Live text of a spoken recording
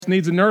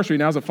needs a nursery.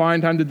 Now's a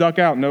fine time to duck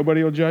out.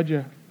 Nobody will judge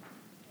you.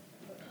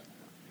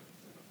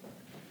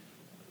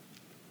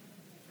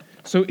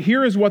 So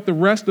here is what the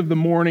rest of the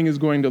morning is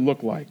going to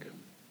look like.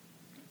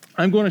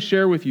 I'm going to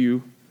share with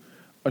you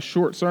a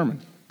short sermon.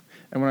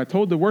 And when I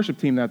told the worship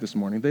team that this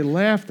morning, they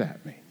laughed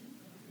at me.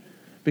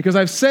 Because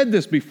I've said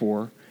this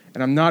before,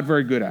 and I'm not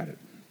very good at it.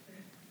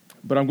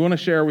 But I'm going to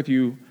share with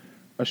you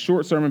a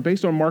short sermon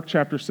based on Mark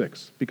chapter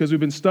 6, because we've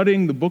been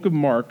studying the book of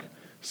Mark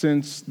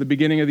since the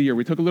beginning of the year.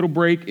 We took a little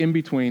break in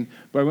between,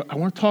 but I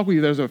want to talk with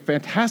you. There's a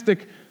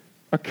fantastic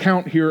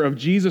account here of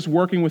Jesus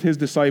working with his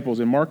disciples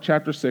in Mark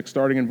chapter 6,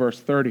 starting in verse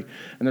 30.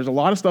 And there's a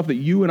lot of stuff that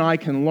you and I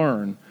can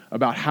learn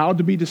about how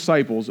to be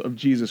disciples of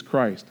Jesus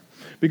Christ.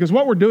 Because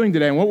what we're doing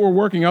today and what we're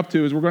working up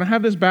to is we're going to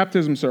have this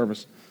baptism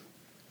service.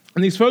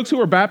 And these folks who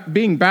are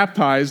being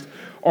baptized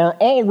are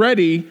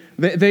already,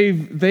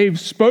 they've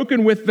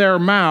spoken with their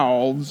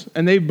mouths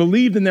and they've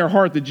believed in their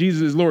heart that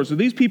Jesus is Lord. So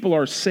these people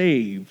are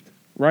saved,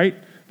 right?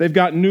 They've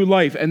got new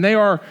life and they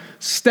are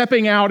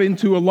stepping out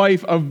into a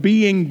life of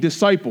being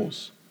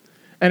disciples.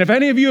 And if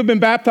any of you have been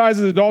baptized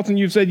as adults and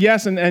you've said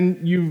yes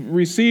and you've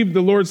received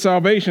the Lord's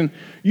salvation,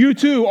 you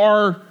too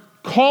are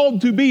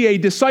called to be a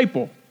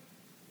disciple.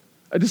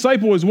 A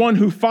disciple is one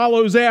who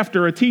follows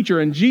after a teacher,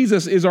 and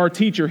Jesus is our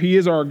teacher. He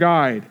is our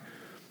guide.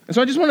 And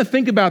so I just want to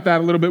think about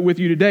that a little bit with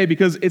you today,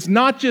 because it's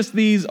not just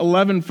these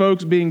 11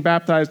 folks being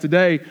baptized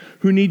today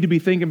who need to be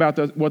thinking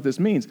about what this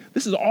means.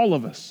 This is all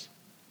of us.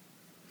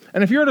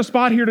 And if you're at a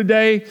spot here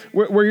today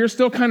where you're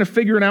still kind of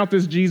figuring out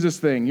this Jesus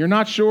thing, you're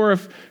not sure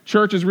if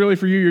church is really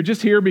for you, you're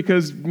just here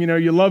because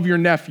you love your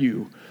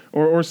nephew,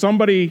 or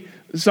somebody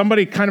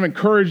kind of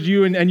encouraged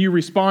you and you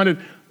responded,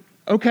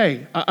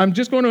 okay, I'm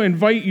just going to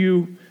invite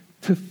you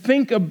to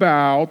think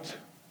about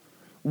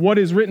what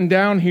is written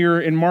down here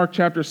in Mark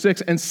chapter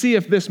 6 and see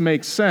if this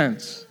makes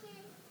sense.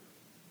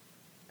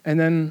 And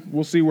then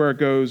we'll see where it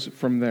goes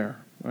from there.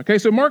 Okay,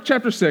 so Mark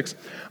chapter 6,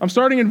 I'm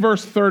starting in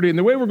verse 30, and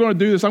the way we're going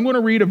to do this, I'm going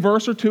to read a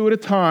verse or two at a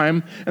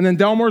time, and then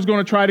Delmar's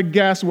going to try to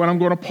guess when I'm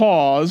going to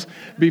pause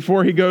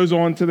before he goes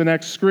on to the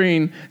next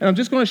screen, and I'm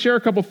just going to share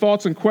a couple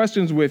thoughts and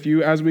questions with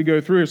you as we go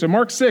through here. So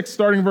Mark 6,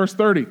 starting in verse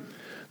 30,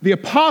 the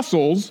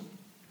apostles.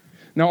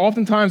 Now,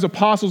 oftentimes,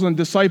 apostles and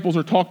disciples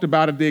are talked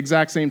about at the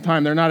exact same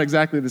time. They're not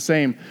exactly the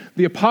same.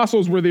 The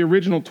apostles were the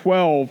original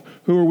 12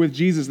 who were with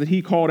Jesus that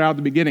he called out at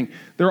the beginning.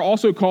 They're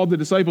also called the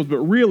disciples, but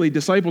really,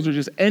 disciples are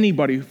just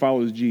anybody who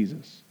follows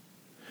Jesus.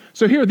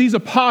 So here, these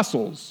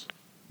apostles,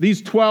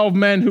 these 12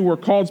 men who were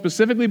called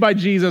specifically by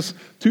Jesus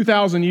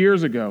 2,000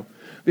 years ago,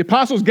 the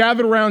apostles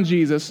gathered around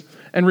Jesus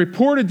and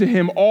reported to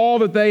him all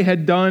that they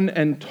had done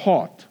and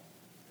taught.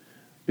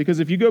 Because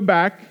if you go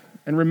back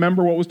and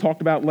remember what was talked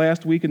about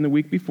last week and the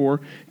week before,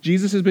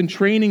 Jesus has been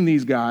training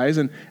these guys.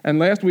 And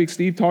last week,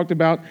 Steve talked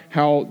about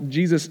how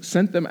Jesus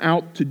sent them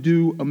out to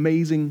do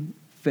amazing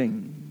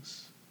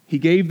things. He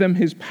gave them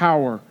his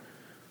power.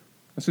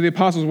 And so the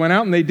apostles went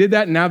out and they did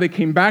that. And now they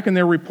came back and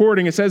they're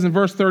reporting. It says in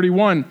verse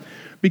 31,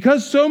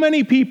 because so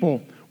many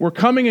people were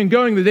coming and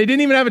going that they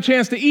didn't even have a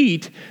chance to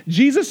eat,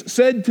 Jesus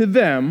said to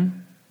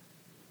them,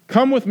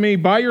 come with me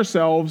by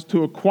yourselves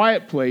to a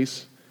quiet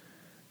place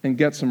and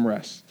get some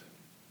rest.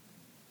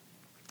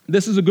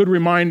 This is a good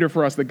reminder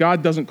for us that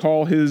God doesn't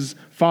call his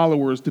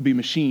followers to be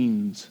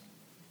machines.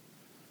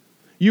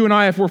 You and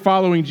I, if we're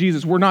following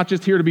Jesus, we're not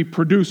just here to be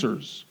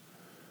producers.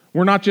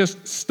 We're not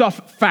just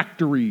stuff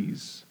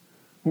factories.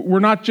 We're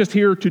not just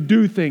here to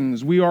do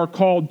things. We are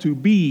called to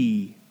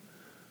be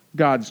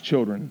God's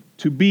children,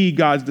 to be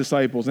God's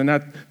disciples. And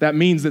that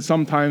means that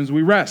sometimes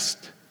we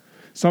rest.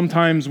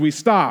 Sometimes we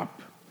stop.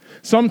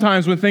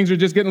 Sometimes when things are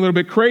just getting a little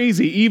bit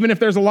crazy, even if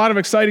there's a lot of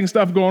exciting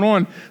stuff going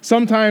on,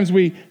 sometimes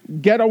we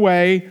get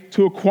away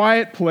to a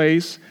quiet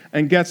place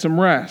and get some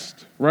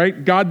rest,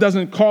 right? God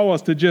doesn't call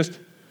us to just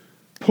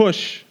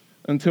push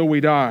until we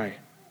die.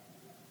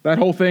 That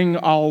whole thing,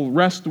 I'll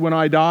rest when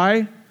I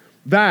die,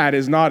 that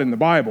is not in the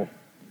Bible.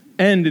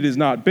 And it is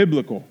not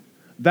biblical.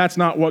 That's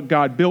not what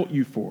God built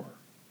you for.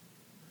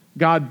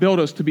 God built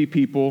us to be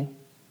people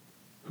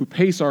who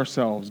pace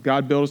ourselves.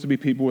 God built us to be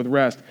people with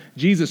rest.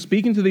 Jesus,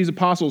 speaking to these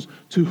apostles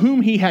to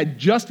whom he had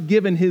just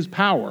given his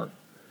power,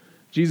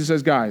 Jesus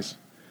says, guys,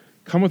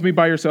 come with me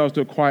by yourselves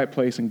to a quiet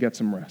place and get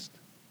some rest.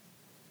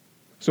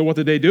 So what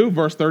did they do?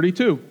 Verse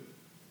 32.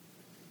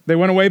 They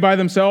went away by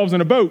themselves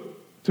in a boat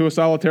to a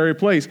solitary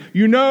place.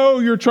 You know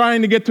you're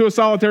trying to get to a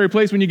solitary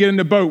place when you get in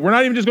the boat. We're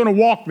not even just going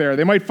to walk there.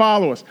 They might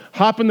follow us.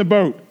 Hop in the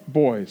boat,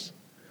 boys.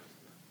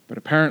 But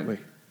apparently,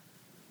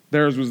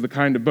 theirs was the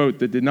kind of boat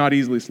that did not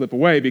easily slip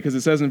away, because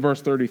it says in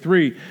verse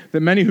 33 that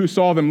many who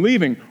saw them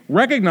leaving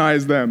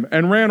recognized them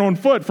and ran on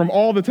foot from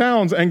all the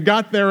towns and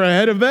got there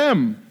ahead of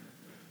them.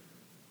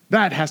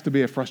 That has to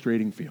be a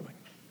frustrating feeling.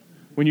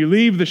 When you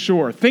leave the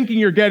shore thinking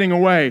you're getting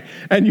away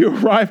and you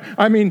arrive,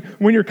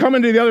 when you're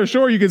coming to the other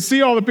shore, you can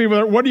see all the people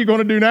there. What are you going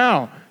to do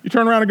now? You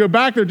turn around and go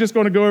back, they're just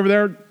going to go over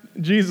there.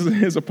 Jesus and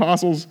his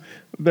apostles,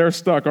 they're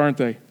stuck, aren't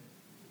they? It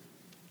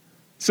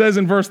says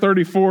in verse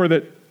 34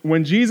 that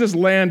when Jesus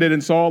landed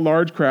and saw a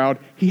large crowd,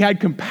 he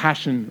had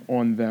compassion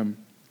on them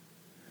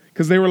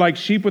because they were like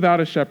sheep without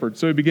a shepherd.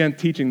 So he began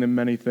teaching them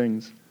many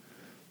things.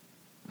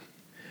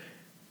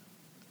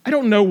 I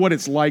don't know what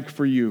it's like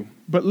for you,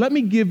 but let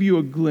me give you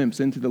a glimpse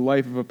into the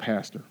life of a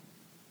pastor.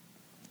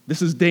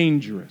 This is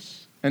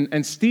dangerous.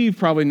 And Steve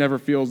probably never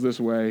feels this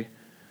way.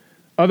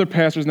 Other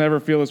pastors never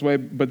feel this way,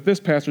 but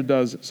this pastor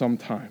does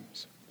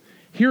sometimes.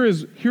 Here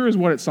is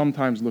what it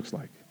sometimes looks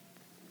like.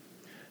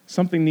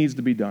 Something needs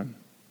to be done.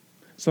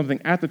 Something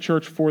at the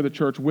church, for the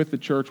church, with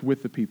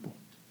the people.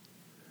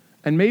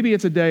 And maybe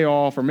it's a day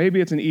off, or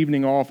maybe it's an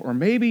evening off, or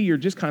maybe you're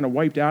just kind of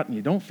wiped out and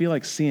you don't feel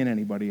like seeing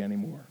anybody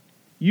anymore.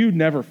 You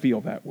never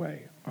feel that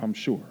way, I'm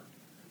sure.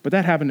 But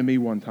that happened to me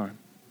one time.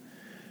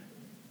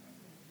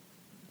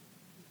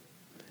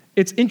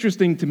 It's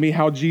interesting to me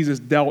how Jesus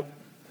dealt.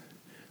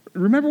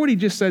 Remember what he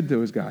just said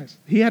to his guys.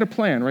 He had a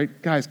plan, right?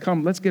 Guys,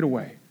 come, let's get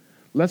away.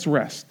 Let's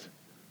rest.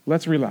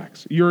 Let's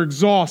relax. You're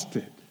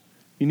exhausted.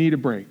 You need a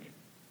break.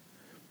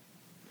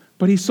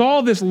 But he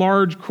saw this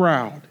large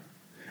crowd.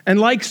 And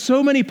like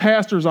so many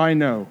pastors I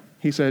know,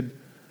 he said,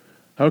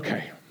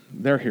 okay,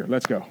 they're here.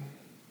 Let's go.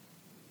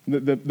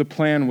 The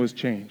plan was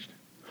changed.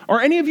 Are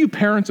any of you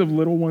parents of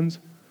little ones?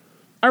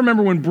 I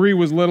remember when Bree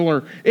was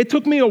littler, it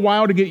took me a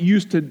while to get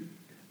used to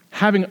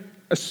having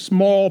a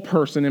small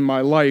person in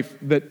my life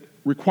that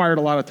required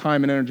a lot of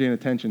time and energy and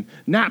attention.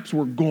 Naps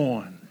were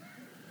gone.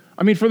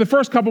 I mean, for the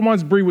first couple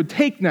months, Bree would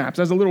take naps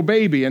as a little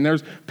baby, and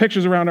there's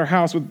pictures around our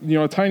house with,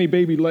 a tiny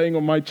baby laying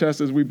on my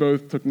chest as we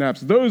both took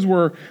naps. Those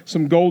were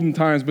some golden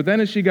times, but then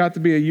as she got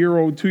to be a year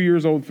old, 2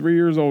 years old, 3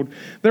 years old,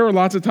 there were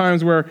lots of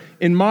times where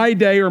in my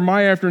day or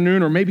my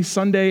afternoon or maybe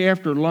Sunday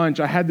after lunch,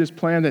 I had this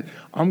plan that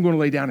I'm going to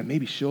lay down and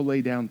maybe she'll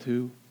lay down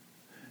too,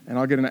 and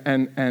I'll get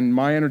and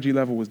my energy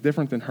level was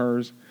different than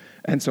hers,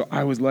 and so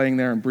I was laying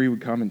there and Bree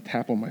would come and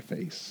tap on my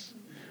face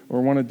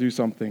or want to do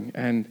something,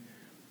 and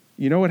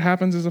you know what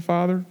happens as a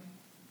father?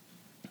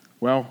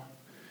 Well,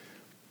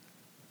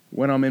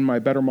 when I'm in my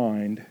better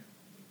mind,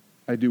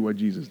 I do what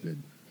Jesus did.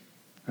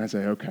 I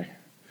say, okay,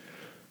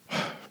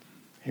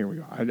 here we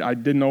go. I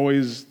didn't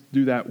always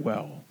do that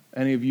well.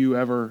 Any of you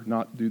ever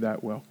not do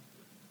that well?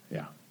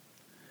 Yeah.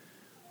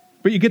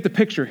 But you get the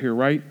picture here,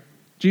 right?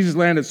 Jesus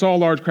landed, saw a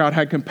large crowd,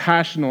 had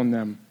compassion on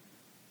them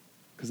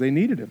because they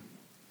needed him.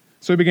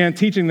 So he began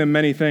teaching them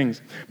many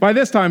things. By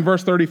this time,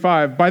 verse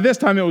 35, by this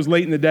time it was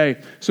late in the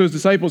day. So his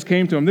disciples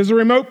came to him. This is a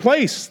remote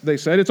place, they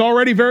said. It's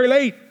already very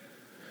late.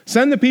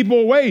 Send the people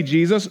away,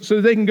 Jesus, so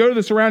that they can go to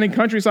the surrounding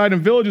countryside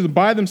and villages and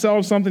buy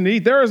themselves something to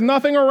eat. There is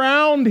nothing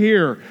around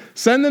here.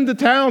 Send them to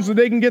town so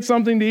they can get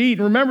something to eat.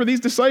 And remember, these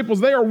disciples,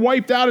 they are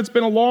wiped out. It's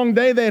been a long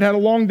day. They had a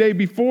long day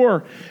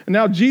before. And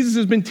now Jesus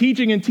has been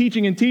teaching and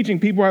teaching and teaching.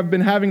 People have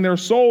been having their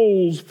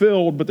souls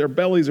filled, but their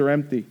bellies are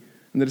empty.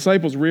 And the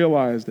disciples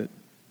realized it.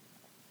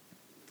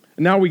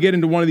 And now we get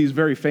into one of these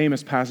very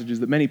famous passages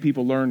that many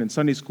people learned in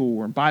Sunday school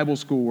or in Bible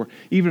school, or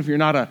even if you're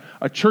not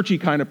a churchy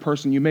kind of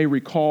person, you may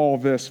recall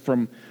this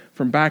from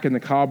back in the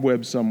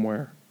cobwebs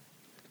somewhere.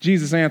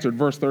 Jesus answered,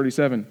 verse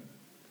 37,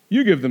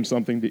 you give them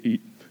something to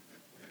eat.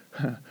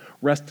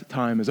 Rest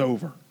time is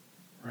over,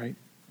 right?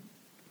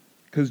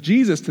 Because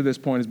Jesus, to this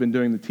point, has been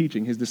doing the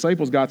teaching. His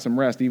disciples got some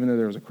rest, even though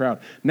there was a crowd.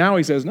 Now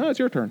he says, no, it's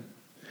your turn.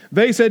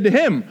 They said to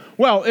him,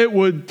 well, it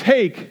would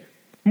take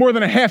more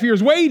than a half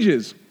year's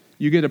wages.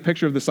 You get a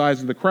picture of the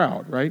size of the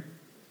crowd, right?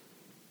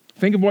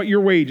 Think of what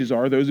your wages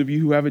are, those of you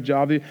who have a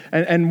job.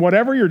 And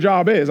whatever your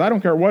job is, I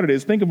don't care what it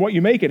is, think of what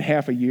you make in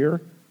half a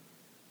year.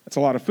 That's a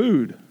lot of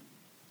food.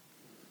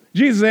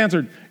 Jesus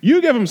answered,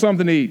 you give them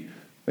something to eat.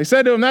 They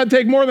said to him, that'd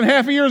take more than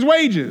half a year's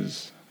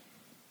wages.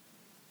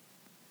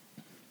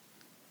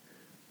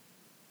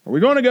 Are we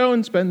going to go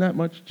and spend that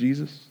much,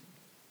 Jesus?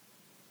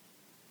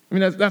 I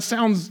mean, that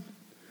sounds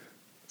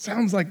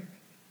like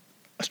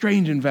a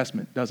strange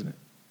investment, doesn't it?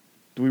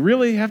 Do we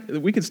really have to?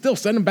 We could still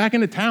send them back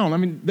into town. I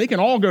mean, they can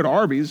all go to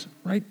Arby's,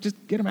 right? Just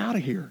get them out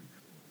of here.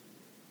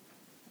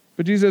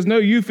 But Jesus says, no,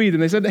 you feed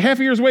them. They said, half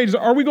a year's wages.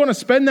 Are we going to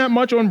spend that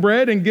much on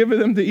bread and give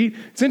them to eat?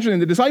 It's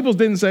interesting. The disciples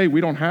didn't say, we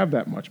don't have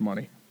that much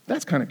money.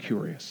 That's kind of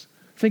curious.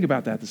 Think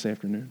about that this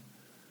afternoon.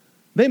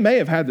 They may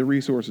have had the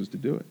resources to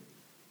do it.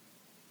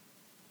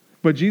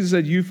 But Jesus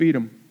said, you feed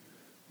them.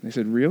 And they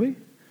said, really?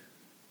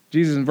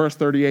 Jesus in verse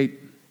 38,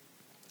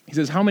 he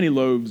says, how many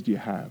loaves do you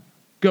have?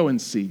 Go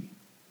and see.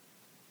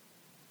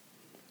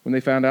 When they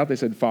found out, they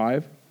said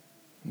 5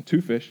 and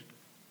 2 fish.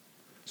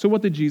 So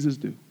what did Jesus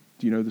do?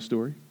 Do you know the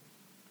story? Do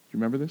you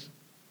remember this?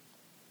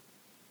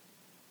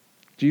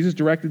 Jesus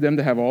directed them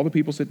to have all the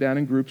people sit down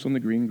in groups on the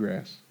green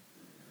grass.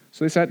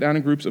 So they sat down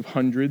in groups of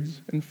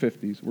hundreds and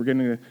 50s. We're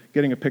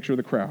getting a picture of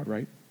the crowd,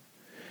 right?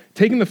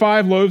 Taking the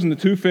 5 loaves and the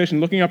 2 fish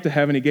and looking up to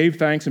heaven, he gave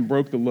thanks and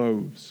broke the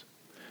loaves.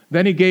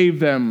 Then he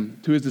gave them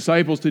to his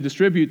disciples to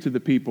distribute to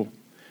the people.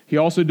 He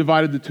also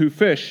divided the 2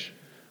 fish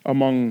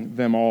among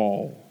them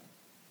all.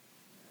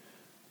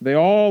 They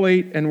all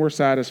ate and were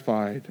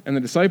satisfied. And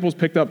the disciples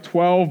picked up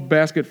 12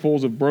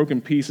 basketfuls of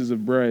broken pieces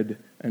of bread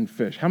and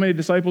fish. How many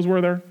disciples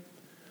were there?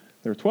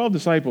 There were 12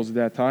 disciples at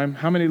that time.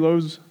 How many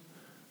loaves,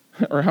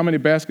 or how many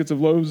baskets of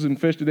loaves and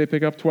fish did they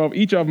pick up? 12.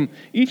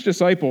 Each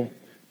disciple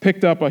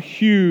picked up a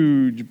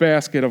huge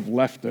basket of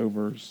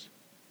leftovers.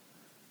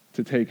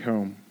 to take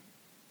home.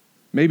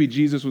 Maybe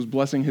Jesus was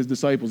blessing his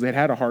disciples. They'd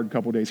had a hard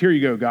couple days. Here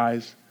you go,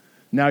 guys.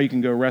 Now you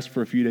can go rest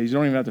for a few days. You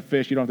don't even have to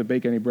fish. You don't have to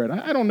bake any bread.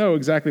 I don't know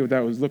exactly what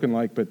that was looking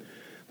like, but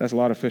that's a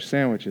lot of fish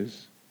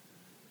sandwiches.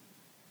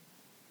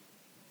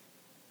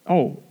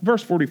 Oh,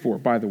 verse 44,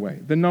 by the way.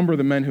 The number of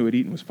the men who had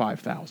eaten was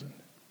 5,000.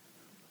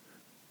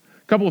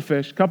 Couple of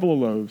fish, couple of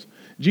loaves.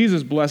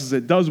 Jesus blesses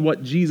it, does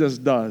what Jesus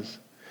does.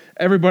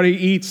 Everybody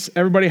eats,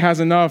 everybody has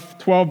enough,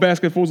 12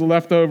 basketfuls of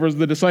leftovers,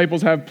 the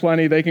disciples have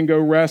plenty, they can go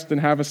rest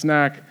and have a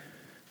snack.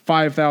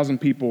 5,000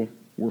 people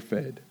were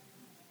fed.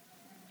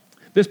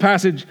 This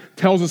passage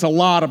tells us a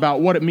lot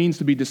about what it means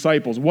to be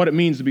disciples, what it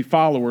means to be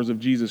followers of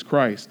Jesus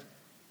Christ.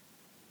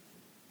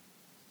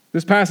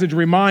 This passage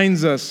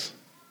reminds us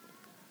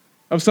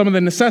of some of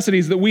the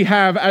necessities that we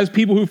have as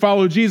people who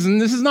follow Jesus. And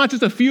this is not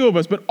just a few of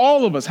us, but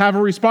all of us have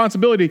a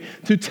responsibility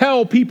to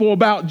tell people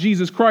about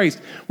Jesus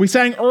Christ. We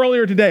sang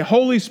earlier today,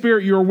 Holy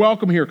Spirit, you are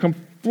welcome here. Come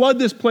flood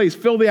this place,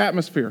 fill the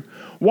atmosphere.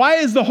 Why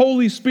is the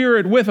Holy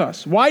Spirit with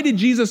us? Why did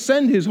Jesus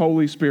send his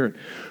Holy Spirit?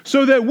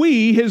 So that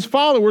we, his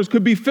followers,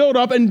 could be filled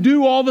up and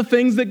do all the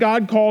things that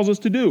God calls us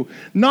to do.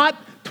 Not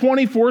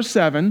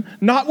 24/7,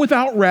 not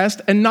without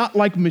rest, and not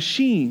like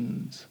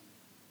machines,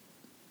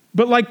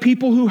 but like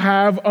people who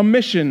have a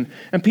mission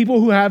and people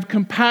who have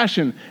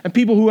compassion and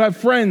people who have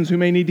friends who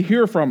may need to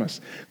hear from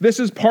us. This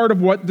is part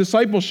of what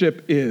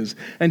discipleship is.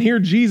 And here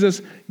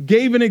Jesus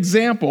gave an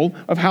example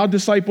of how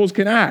disciples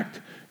can act.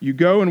 You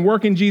go and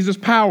work in Jesus'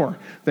 power.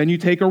 Then you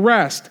take a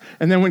rest.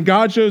 And then when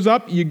God shows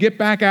up, you get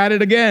back at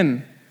it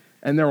again.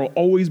 And there will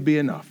always be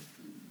enough.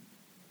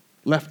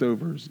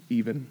 Leftovers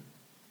even.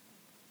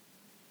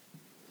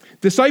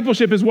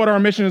 Discipleship is what our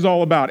mission is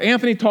all about.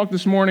 Anthony talked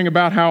this morning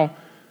about how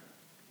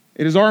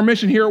it is our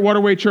mission here at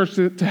Waterway Church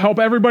to help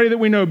everybody that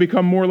we know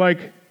become more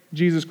like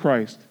Jesus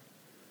Christ.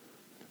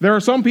 There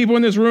are some people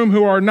in this room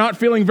who are not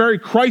feeling very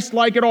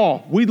Christ-like at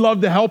all. We'd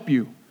love to help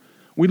you.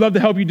 We'd love to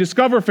help you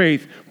discover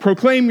faith,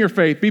 proclaim your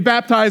faith, be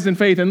baptized in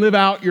faith, and live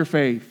out your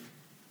faith.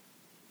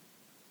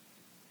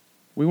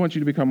 We want you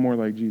to become more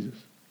like Jesus.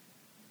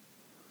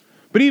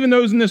 But even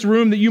those in this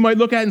room that you might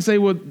look at and say,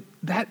 well,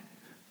 that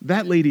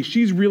lady,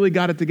 she's really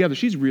got it together.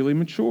 She's really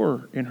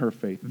mature in her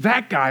faith.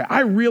 That guy,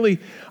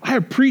 I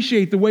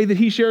appreciate the way that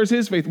he shares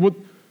his faith. Well,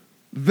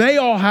 they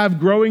all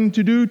have growing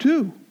to do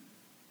too.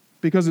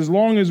 Because as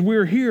long as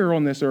we're here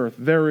on this earth,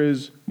 there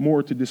is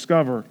more to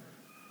discover,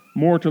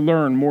 more to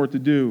learn, more to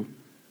do,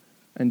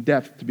 and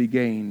depth to be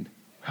gained,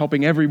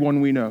 helping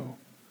everyone we know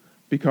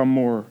become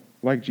more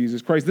like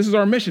Jesus Christ. This is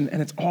our mission,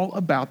 and it's all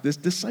about this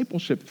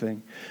discipleship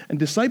thing. And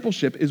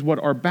discipleship is what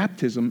our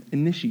baptism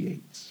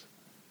initiates.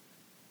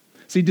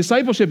 See,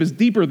 discipleship is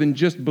deeper than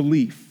just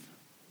belief.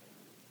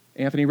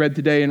 Anthony read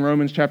today in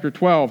Romans chapter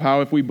 12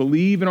 how if we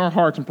believe in our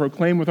hearts and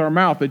proclaim with our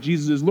mouth that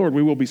Jesus is Lord,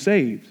 we will be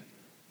saved.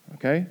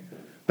 Okay?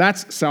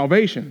 That's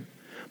salvation.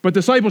 But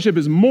discipleship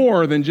is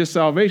more than just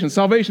salvation.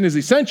 Salvation is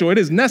essential. It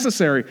is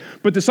necessary.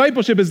 But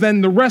discipleship is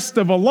then the rest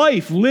of a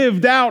life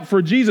lived out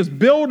for Jesus,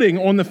 building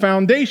on the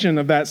foundation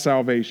of that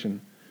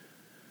salvation.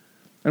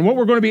 And what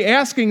we're going to be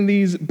asking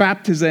these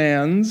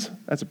baptizans,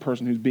 that's a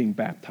person who's being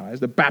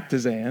baptized, a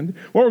baptizand,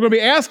 what we're going to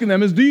be asking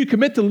them is, do you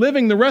commit to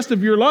living the rest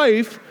of your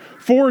life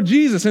for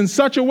Jesus in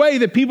such a way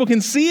that people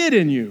can see it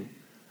in you?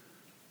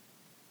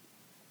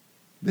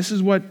 This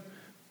is what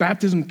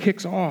baptism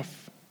kicks off.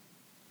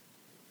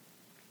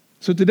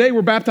 So today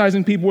we're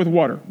baptizing people with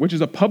water, which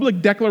is a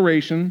public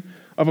declaration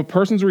of a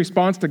person's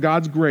response to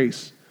God's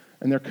grace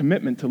and their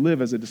commitment to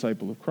live as a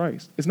disciple of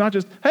Christ. It's not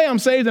just, hey, I'm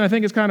saved and I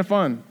think it's kind of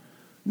fun.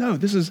 No,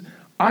 this is,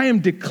 I am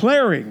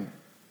declaring,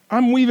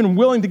 I'm even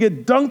willing to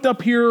get dunked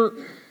up here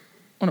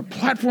on a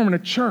platform in a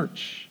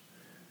church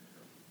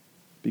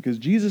because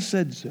Jesus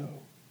said so,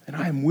 and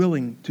I am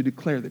willing to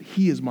declare that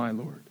he is my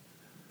Lord.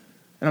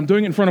 And I'm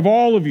doing it in front of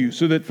all of you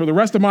so that for the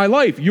rest of my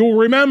life, you'll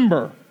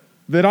remember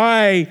that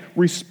I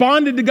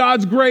responded to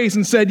God's grace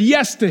and said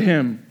yes to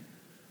him.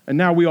 And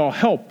now we all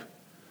help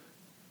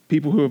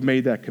people who have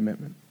made that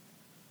commitment.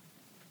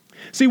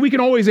 See, we can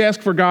always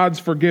ask for God's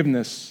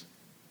forgiveness.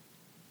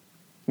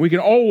 We can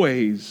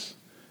always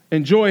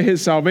enjoy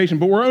his salvation,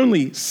 but we're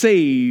only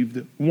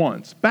saved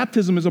once.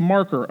 Baptism is a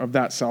marker of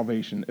that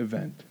salvation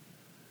event.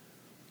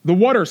 The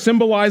water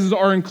symbolizes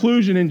our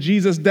inclusion in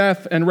Jesus'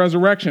 death and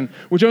resurrection,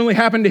 which only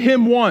happened to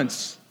him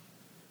once,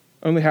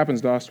 only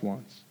happens to us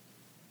once.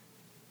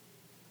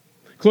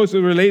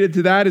 Closely related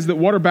to that is that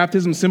water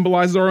baptism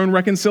symbolizes our own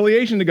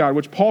reconciliation to God,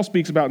 which Paul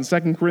speaks about in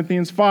 2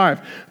 Corinthians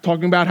 5,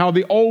 talking about how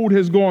the old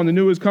has gone, the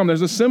new has come.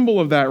 There's a symbol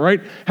of that, right?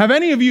 Have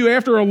any of you,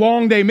 after a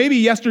long day, maybe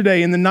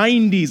yesterday in the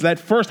 90s, that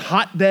first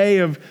hot day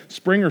of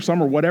spring or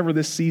summer, whatever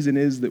this season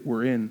is that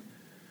we're in,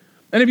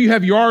 any of you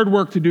have yard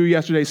work to do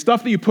yesterday,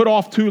 stuff that you put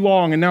off too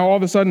long, and now all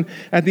of a sudden,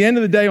 at the end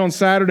of the day on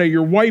Saturday,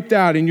 you're wiped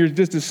out and you're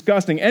just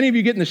disgusting. Any of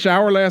you get in the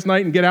shower last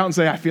night and get out and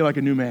say, I feel like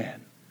a new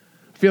man.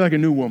 I feel like a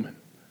new woman.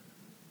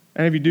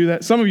 Any of you do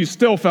that? Some of you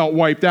still felt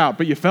wiped out,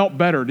 but you felt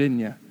better, didn't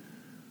you?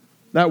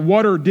 That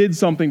water did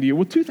something to you.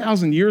 Well,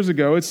 2,000 years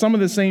ago, it's some of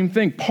the same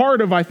thing.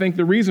 Part of, I think,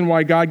 the reason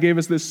why God gave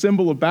us this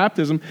symbol of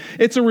baptism,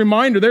 it's a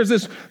reminder. There's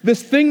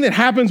this thing that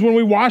happens when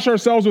we wash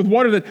ourselves with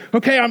water that,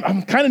 okay,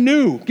 I'm kind of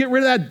new. Get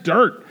rid of that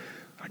dirt.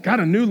 I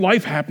got a new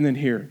life happening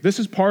here. This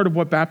is part of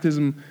what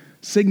baptism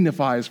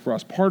signifies for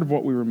us, part of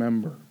what we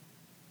remember.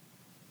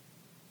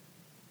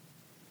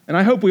 And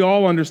I hope we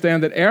all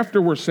understand that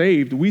after we're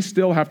saved, we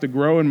still have to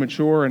grow and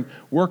mature and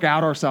work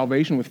out our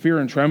salvation with fear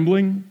and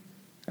trembling,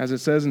 as it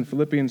says in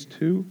Philippians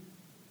 2.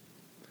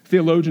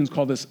 Theologians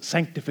call this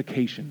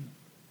sanctification,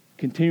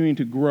 continuing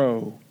to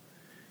grow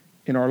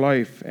in our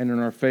life and in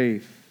our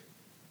faith.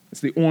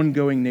 It's the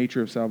ongoing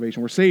nature of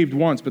salvation. We're saved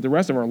once, but the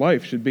rest of our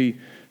life should be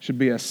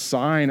a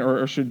sign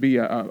or should be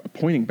a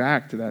pointing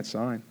back to that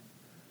sign.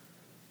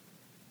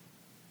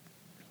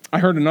 I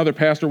heard another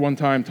pastor one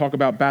time talk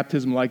about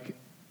baptism like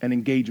an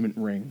engagement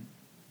ring.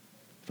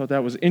 I thought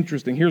that was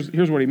interesting. Here's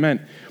what he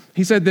meant.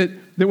 He said that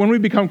when we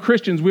become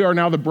Christians, we are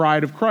now the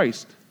bride of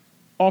Christ.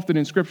 Often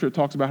in Scripture, it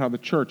talks about how the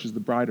church is the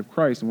bride of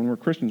Christ, and when we're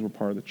Christians, we're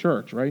part of the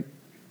church, right?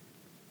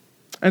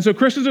 And so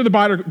Christians are the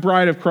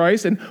bride of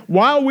Christ, and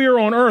while we are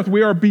on earth,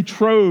 we are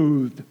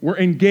betrothed. We're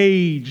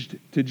engaged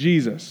to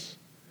Jesus.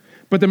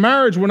 But the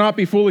marriage will not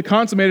be fully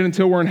consummated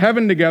until we're in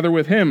heaven together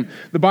with him.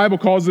 The Bible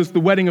calls this the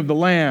wedding of the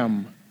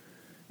Lamb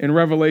in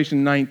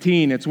Revelation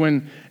 19. It's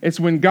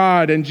when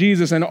God and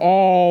Jesus and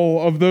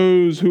all of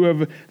those who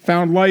have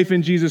found life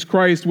in Jesus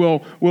Christ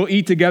will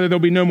eat together. There'll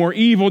be no more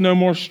evil, no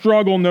more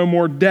struggle, no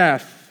more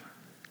death.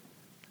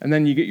 And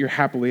then you get your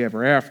happily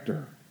ever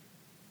after.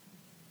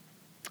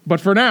 But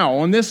for now,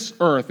 on this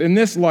earth, in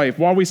this life,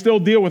 while we still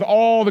deal with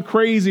all the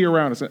crazy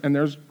around us, and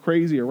there's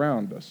crazy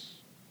around us,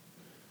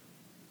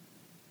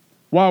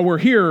 while we're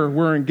here,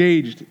 we're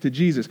engaged to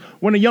Jesus.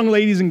 When a young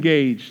lady's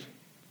engaged,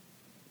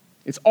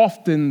 it's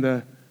often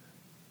the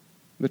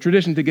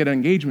tradition to get an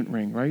engagement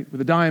ring, right?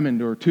 With a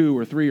diamond or 2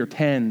 or 3 or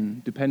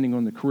 10, depending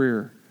on the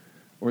career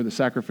or the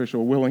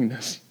sacrificial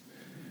willingness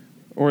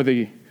or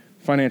the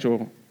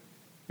financial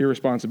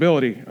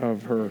irresponsibility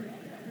of her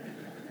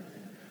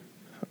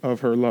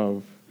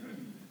love.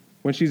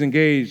 When she's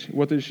engaged,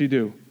 what does she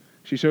do?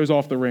 She shows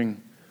off the ring,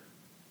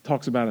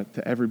 talks about it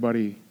to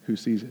everybody who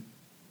sees it.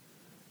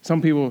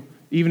 Some people,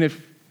 even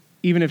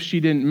if she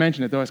didn't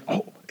mention it, they'll ask,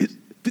 "Oh,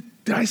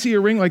 did I see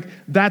a ring?" Like,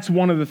 that's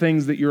one of the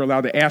things that you're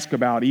allowed to ask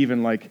about,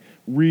 even like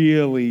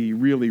really,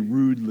 really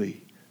rudely.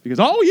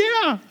 Because, "Oh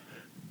yeah,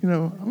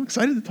 I'm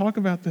excited to talk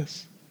about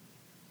this."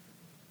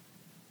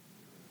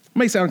 It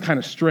may sound kind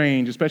of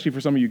strange, especially for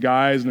some of you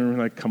guys, and they're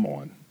like, "Come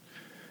on.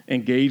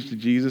 Engaged to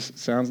Jesus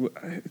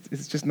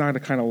it's just not a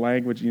kind of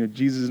language,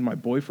 Jesus is my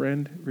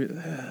boyfriend."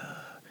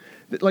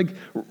 Like,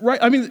 right?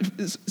 I mean,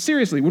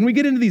 seriously, when we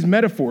get into these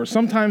metaphors,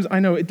 sometimes I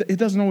know it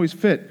doesn't always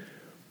fit.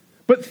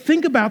 But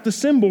think about the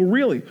symbol,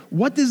 really.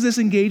 What does this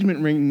engagement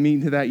ring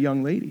mean to that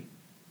young lady?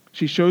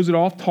 She shows it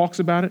off, talks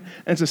about it,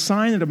 and it's a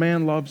sign that a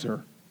man loves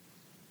her,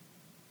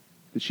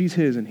 that she's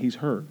his and he's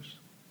hers,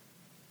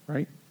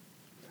 right?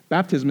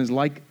 Baptism is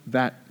like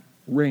that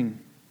ring.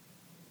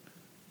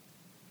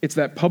 It's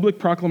that public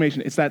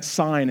proclamation. It's that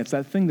sign. It's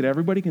that thing that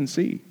everybody can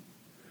see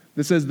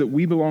that says that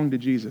we belong to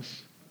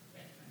Jesus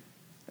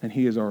and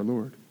he is our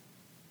Lord.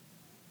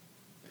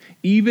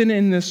 Even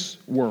in this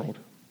world,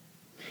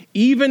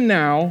 even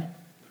now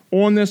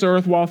on this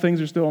earth while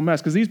things are still a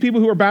mess, because these people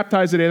who are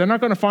baptized today, they're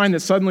not going to find that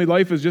suddenly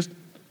life is just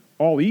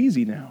all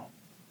easy now.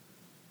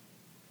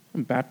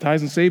 I'm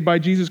baptized and saved by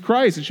Jesus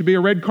Christ. It should be a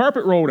red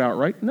carpet rolled out,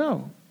 right?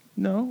 No,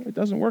 it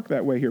doesn't work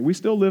that way here. We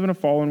still live in a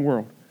fallen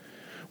world.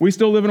 We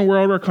still live in a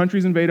world where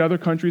countries invade other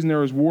countries and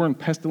there is war and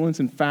pestilence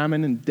and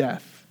famine and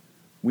death.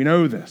 We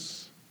know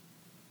this.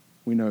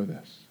 We know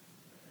this.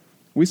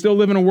 We still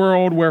live in a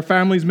world where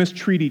families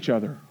mistreat each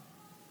other,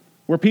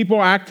 where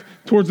people act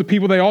towards the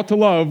people they ought to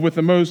love with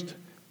the most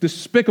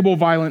despicable,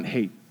 violent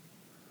hate.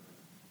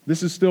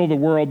 This is still the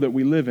world that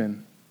we live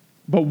in.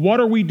 But what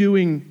are we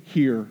doing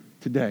here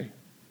today?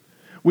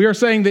 We are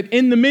saying that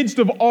in the midst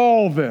of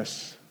all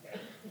this,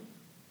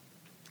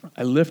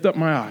 I lift up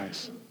my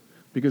eyes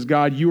because,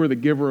 God, you are the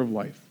giver of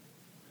life.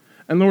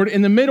 And Lord,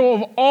 in the middle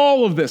of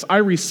all of this, I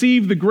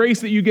receive the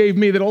grace that you gave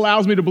me that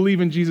allows me to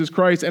believe in Jesus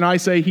Christ, and I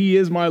say he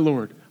is my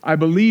Lord. I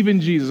believe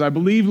in Jesus. I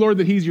believe, Lord,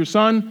 that he's your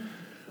son.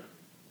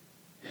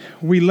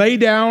 We lay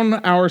down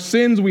our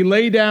sins. We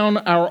lay down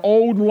our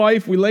old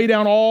life. We lay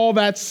down all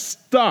that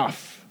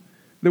stuff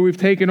that we've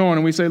taken on,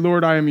 and we say,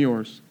 Lord, I am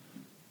yours.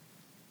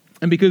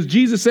 And because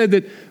Jesus said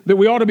that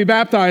we ought to be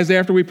baptized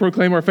after we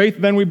proclaim our faith,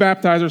 then we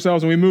baptize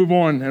ourselves and we move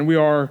on and we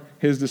are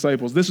his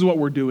disciples. This is what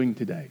we're doing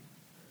today.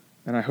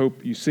 And I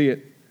hope you see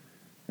it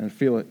and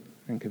feel it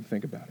and can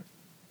think about it.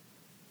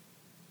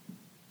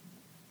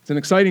 It's an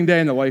exciting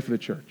day in the life of the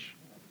church.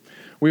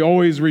 We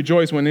always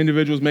rejoice when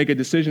individuals make a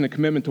decision, a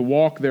commitment to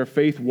walk their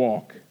faith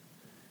walk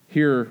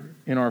here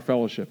in our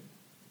fellowship.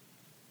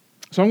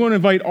 So I'm going to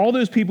invite all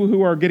those people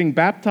who are getting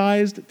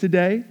baptized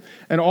today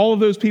and all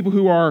of those people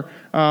who are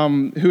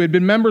who had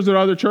been members of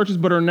other churches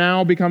but are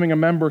now becoming a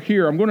member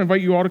here. I'm going to invite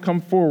you all to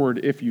come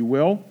forward, if you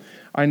will.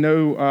 I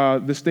know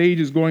the stage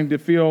is going to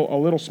feel a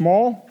little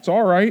small. It's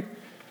all right.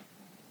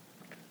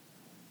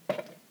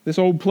 This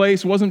old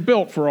place wasn't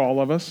built for all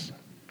of us.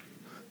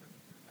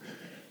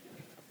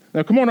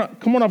 Now, come on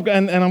up,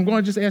 and I'm going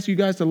to just ask you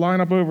guys to line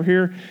up over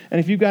here. And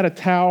if you've got a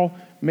towel,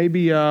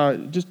 maybe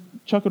just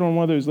chuck it on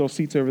one of those little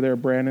seats over there,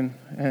 Brandon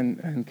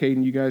and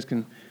Caden. You guys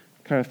can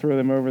kind of throw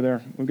them over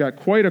there. We've got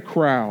quite a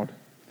crowd,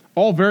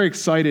 all very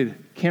excited.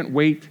 Can't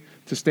wait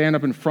to stand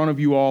up in front of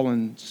you all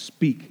and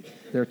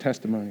speak their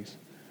testimonies,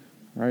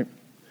 right?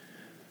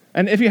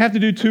 And if you have to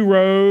do 2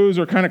 rows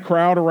or kind of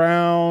crowd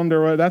around,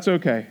 or that's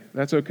okay.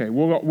 That's okay.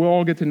 We'll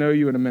all get to know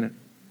you in a minute.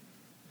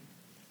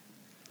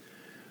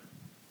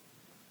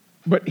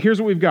 But here's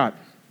what we've got.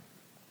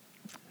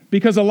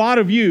 Because a lot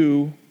of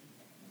you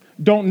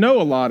don't know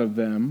a lot of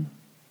them,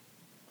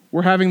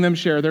 we're having them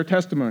share their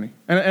testimony.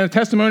 And a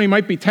testimony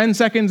might be 10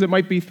 seconds, it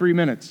might be 3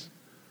 minutes.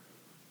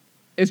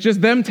 It's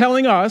just them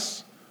telling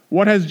us,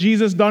 what has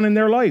Jesus done in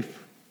their life?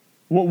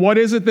 What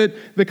is it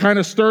that kind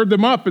of stirred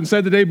them up and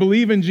said that they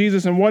believe in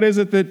Jesus? And what is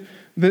it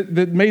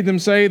that made them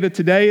say that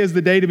today is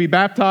the day to be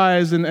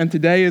baptized and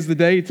today is the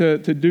day to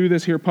do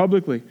this here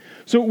publicly?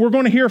 So we're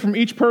going to hear from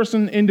each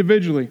person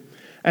individually.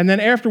 And then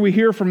after we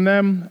hear from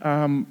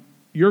them,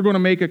 you're going to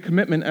make a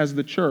commitment as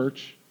the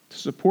church to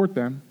support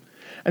them.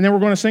 And then we're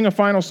going to sing a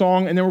final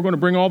song, and then we're going to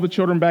bring all the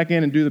children back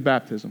in and do the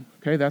baptism.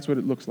 Okay, that's what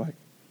it looks like.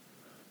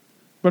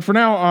 But for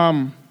now,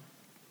 I'm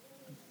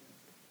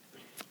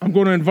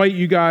going to invite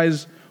you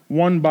guys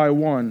one by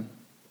one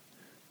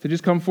to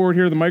just come forward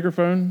here to the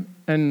microphone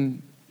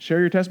and share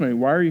your testimony.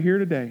 Why are you here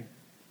today?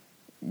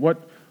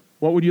 What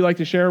would you like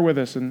to share with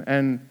us,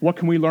 and what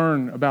can we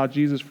learn about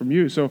Jesus from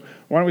you? So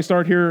why don't we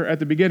start here at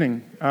the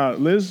beginning?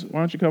 Liz, why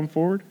don't you come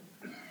forward?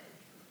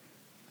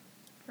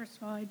 First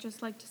of all, I'd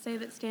just like to say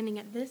that standing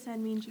at this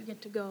end means you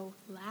get to go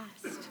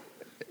last.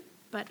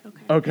 But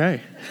okay.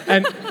 Okay.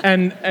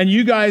 And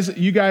you guys,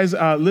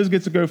 Liz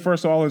gets to go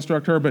first, so I'll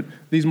instruct her, but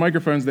these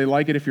microphones, they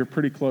like it if you're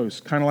pretty close,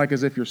 kind of like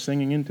as if you're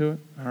singing into it,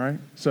 all right?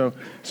 So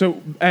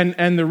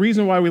and the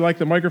reason why we like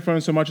the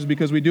microphone so much is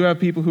because we do have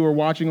people who are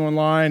watching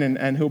online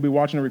and who'll be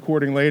watching a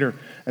recording later,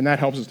 and that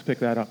helps us to pick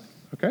that up,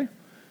 okay?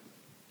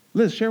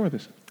 Liz, share with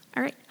us.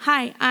 All right.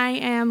 Hi, I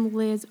am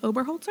Liz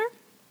Oberholzer.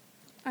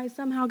 I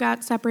somehow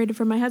got separated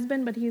from my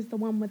husband, but he's the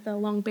one with the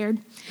long beard.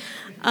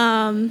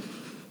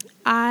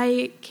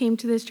 I came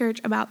to this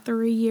church about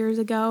 3 years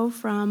ago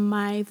from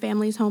my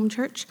family's home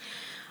church.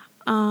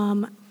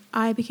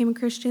 I became a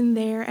Christian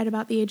there at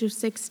about the age of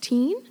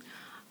 16.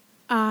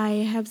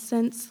 I have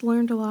since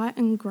learned a lot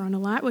and grown a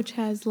lot, which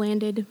has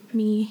landed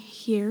me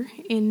here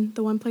in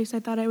the one place I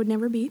thought I would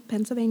never be,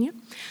 Pennsylvania.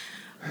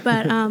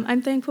 But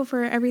I'm thankful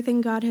for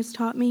everything God has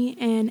taught me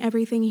and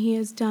everything He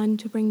has done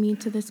to bring me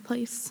to this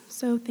place.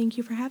 So thank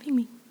you for having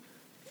me.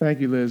 Thank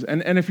you, Liz.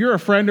 And if you're a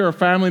friend or a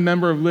family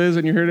member of Liz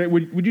and you're here today,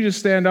 would you just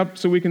stand up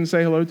so we can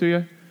say hello to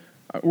you?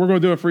 We're going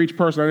to do it for each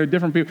person. I know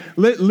different people.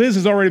 Liz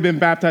has already been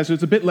baptized, so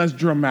it's a bit less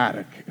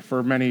dramatic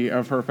for many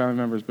of her family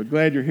members, but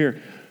glad you're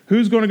here.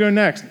 Who's going to go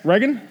next?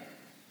 Reagan?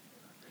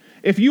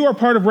 If you are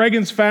part of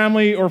Reagan's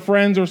family or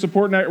friends or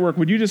support network,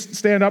 would you just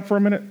stand up for a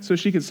minute so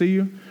she can see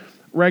you?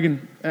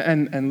 Reagan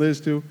and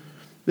Liz too.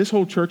 This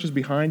whole church is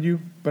behind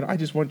you, but I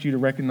just want you to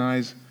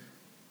recognize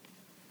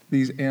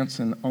these aunts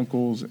and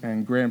uncles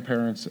and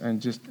grandparents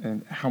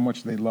and how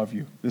much they love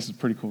you. This is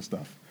pretty cool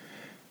stuff.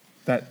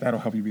 That'll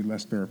help you be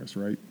less nervous,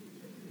 right?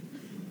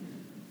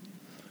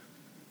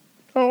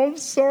 Oh, I'm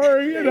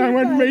sorry, and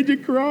I made you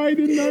cry,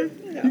 didn't I?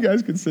 No. You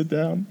guys can sit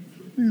down.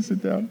 You can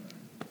sit down.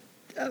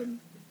 I'm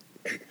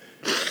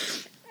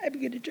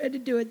going to try to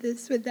do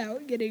this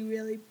without getting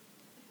really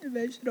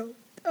emotional.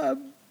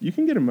 You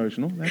can get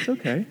emotional. That's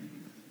okay.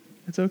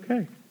 It's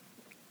okay.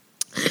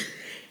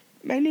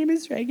 My name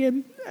is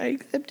Reagan. I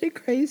accepted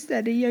Christ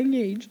at a young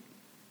age.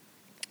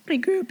 I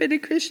grew up in a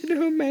Christian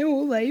home my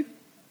whole life.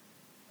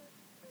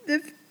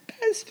 The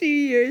past few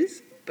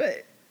years,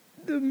 but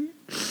the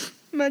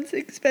months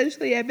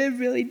especially, have been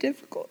really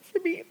difficult for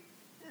me.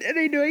 And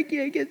I know I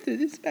can't get through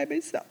this by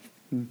myself.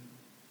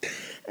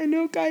 I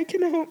know God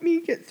can help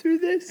me get through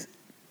this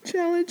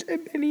challenge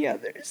and many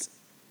others,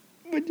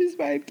 which is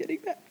why I'm getting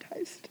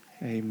baptized.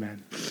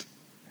 Amen.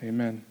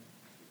 Amen.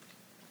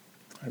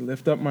 I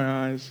lift up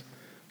my eyes.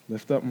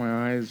 Lift up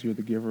my eyes. You're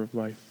the giver of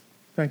life.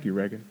 Thank you,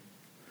 Reagan.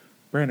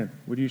 Brandon,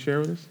 would you share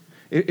with us?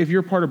 If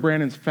you're part of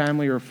Brandon's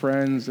family or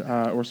friends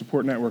or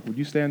support network, would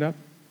you stand up?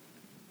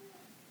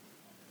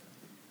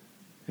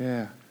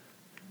 Yeah.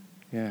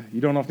 Yeah.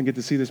 You don't often get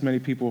to see this many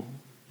people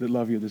that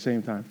love you at the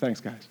same time.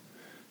 Thanks, guys.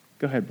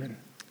 Go ahead, Brandon.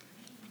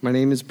 My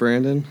name is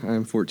Brandon.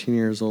 I'm 14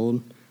 years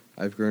old.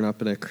 I've grown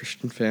up in a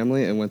Christian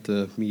family and went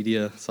to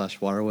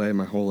media/Waterway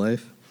my whole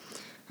life.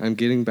 I'm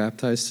getting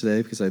baptized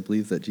today because I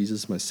believe that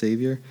Jesus is my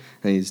Savior,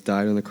 and He's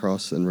died on the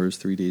cross and rose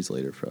 3 days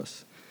later for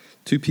us.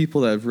 2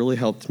 people that have really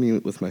helped me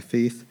with my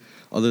faith,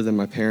 other than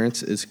my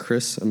parents, is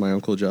Chris and my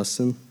Uncle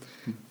Justin.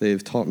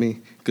 They've taught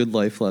me good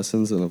life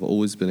lessons and have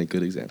always been a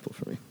good example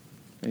for me.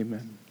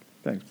 Amen.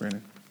 Thanks,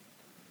 Brandon.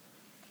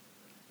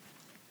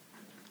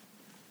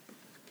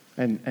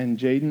 And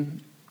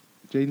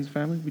Jaden's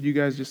family, would you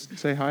guys just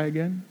say hi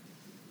again?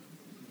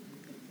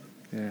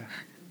 Yeah.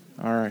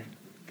 All right.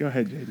 Go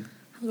ahead, Jaden.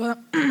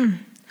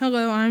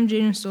 Hello, I'm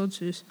Jaden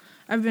Stoltzfus.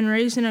 I've been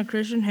raised in a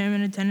Christian home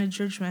and attended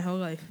church my whole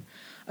life.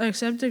 I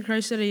accepted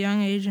Christ at a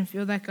young age and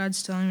feel that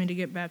God's telling me to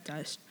get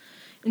baptized.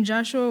 In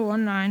Joshua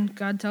 1:9,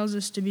 God tells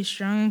us to be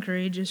strong and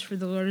courageous, for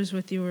the Lord is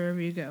with you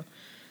wherever you go.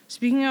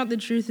 Speaking out the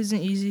truth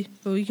isn't easy,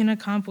 but we can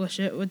accomplish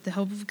it with the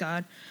help of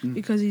God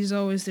because He's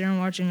always there and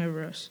watching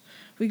over us.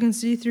 We can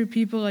see through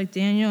people like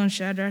Daniel and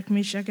Shadrach,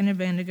 Meshach, and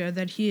Abednego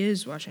that He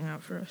is watching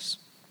out for us.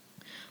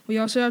 We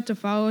also have to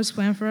follow His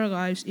plan for our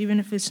lives, even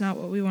if it's not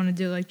what we want to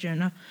do like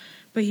Jonah,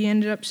 but He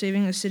ended up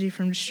saving the city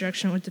from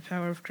destruction with the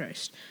power of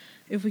Christ.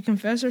 If we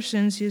confess our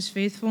sins, He is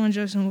faithful and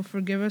just and will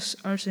forgive us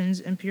our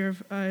sins and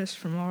purify us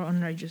from all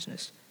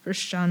unrighteousness. 1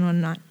 John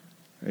 1:9.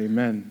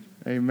 Amen.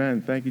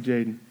 Amen. Thank you,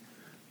 Jaden.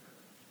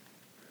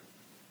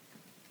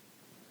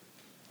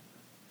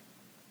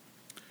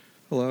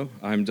 Hello,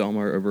 I'm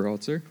Delmar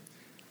Oberholzer.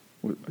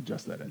 We'll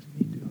adjust that as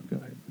you need to.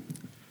 Go ahead.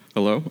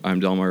 Hello, I'm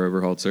Delmar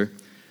Oberholzer.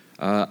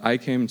 I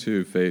came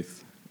to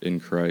faith in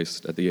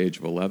Christ at the age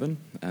of 11,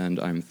 and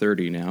I'm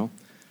 30 now,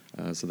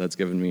 so that's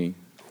given me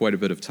quite a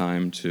bit of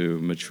time to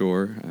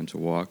mature and to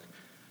walk,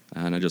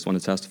 and I just want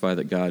to testify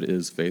that God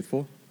is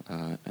faithful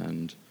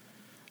and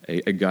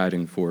a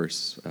guiding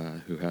force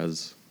who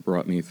has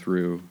brought me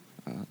through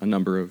a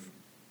number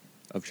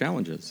of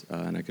challenges,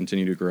 and I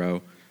continue to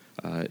grow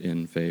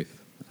in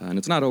faith. And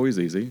it's not always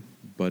easy,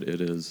 but it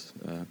is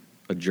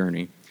a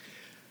journey.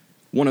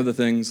 One of the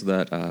things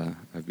that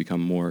I've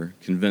become more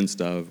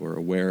convinced of or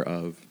aware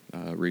of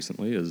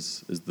recently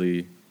is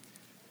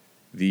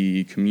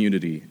the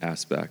community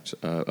aspect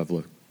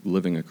of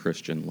living a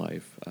Christian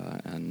life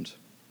and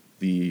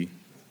the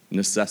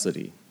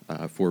necessity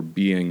for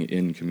being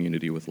in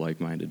community with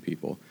like-minded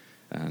people.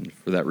 And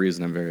for that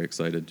reason, I'm very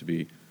excited to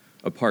be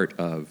a part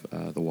of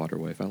the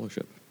Waterway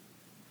Fellowship.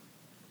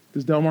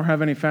 Does Delmar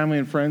have any family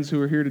and friends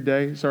who are here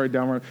today? Sorry,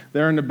 Delmar.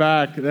 They're in the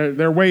back.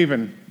 They're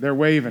waving. They're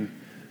waving.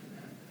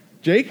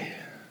 Jake?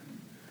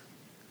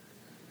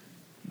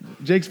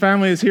 Jake's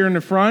family is here in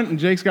the front, and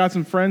Jake's got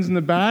some friends in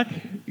the back.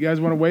 You guys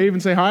want to wave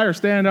and say hi or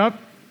stand up?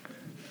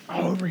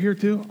 Oh, over here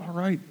too? All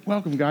right.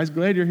 Welcome, guys.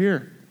 Glad you're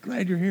here.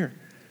 Glad you're here.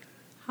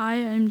 Hi,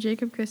 I'm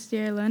Jacob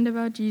Christie. I learned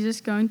about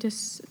Jesus going to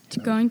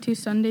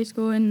Sunday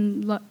school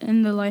in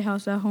the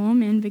Lighthouse at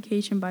home and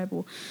Vacation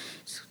Bible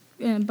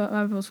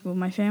school.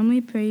 My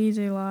family prays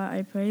a lot.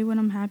 I pray when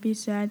I'm happy,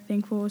 sad,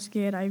 thankful, or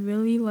scared. I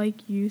really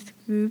like youth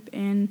group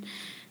and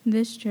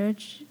this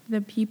church.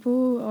 The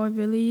people are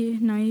really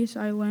nice.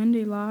 I learned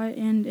a lot,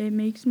 and it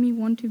makes me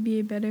want to be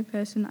a better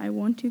person. I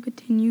want to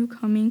continue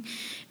coming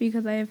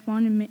because I have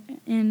fun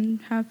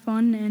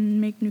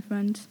and make new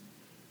friends.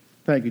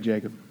 Thank you,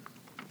 Jacob.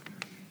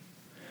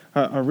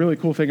 A really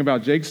cool thing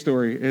about Jake's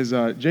story is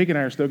Jake and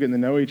I are still getting to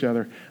know each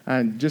other.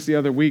 And just the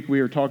other week, we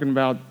were talking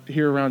about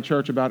here around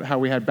church about how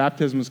we had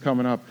baptisms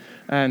coming up.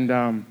 And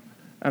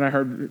I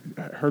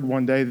heard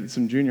one day that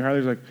some junior high,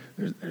 like,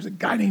 there's a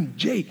guy named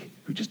Jake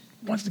who just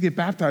wants to get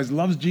baptized,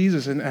 loves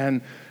Jesus.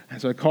 And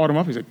so I called him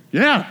up. He said,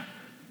 yeah,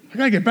 I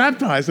got to get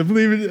baptized. I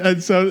believe it.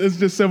 And so it's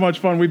just so much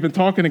fun. We've been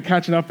talking and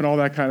catching up and all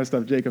that kind of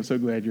stuff. Jake, I'm so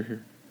glad you're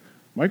here.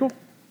 Michael?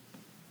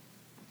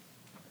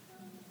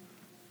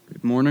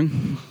 Good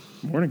morning.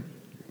 Morning.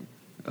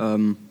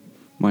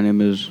 My name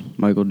is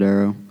Michael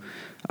Darrow.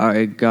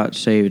 I got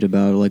saved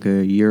about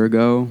a year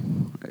ago,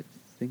 I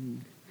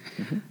think.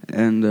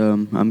 And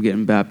I'm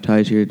getting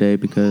baptized here today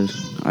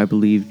because I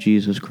believe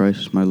Jesus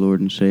Christ is my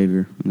Lord and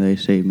Savior, and they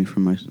saved me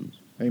from my sins.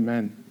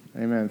 Amen.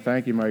 Amen.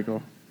 Thank you,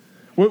 Michael.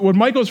 Would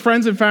Michael's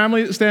friends and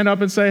family stand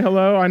up and say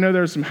hello? I know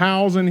there's some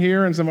Howells in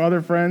here and some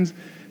other friends.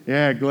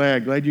 Yeah,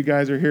 glad you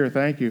guys are here.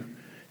 Thank you.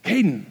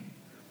 Caden,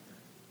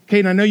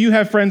 I know you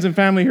have friends and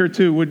family here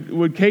too.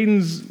 Would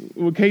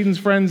Caden's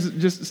friends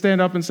just stand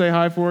up and say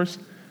hi for us?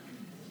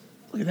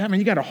 Look at that, man.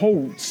 You got a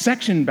whole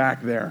section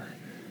back there.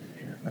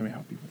 Here, let me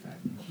help you with that.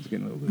 It's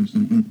getting a little loose.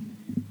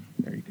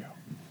 There you go.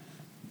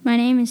 My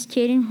name is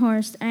Caden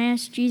Horst. I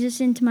asked Jesus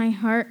into my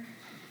heart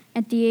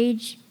at the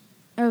age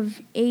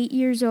of 8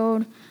 years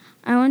old.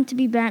 I want to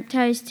be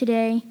baptized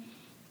today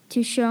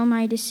to show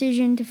my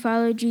decision to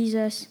follow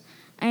Jesus.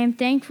 I am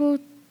thankful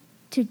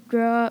to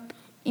grow up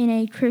in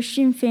a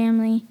Christian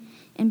family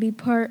and be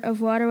part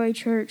of Waterway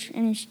Church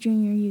and its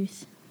junior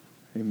youth.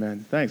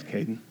 Amen. Thanks,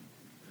 Caden.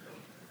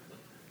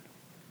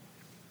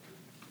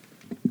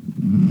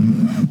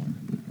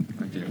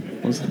 Thank you.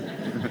 Let's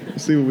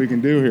see what we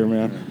can do here,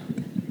 man.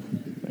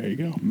 There you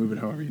go. Move it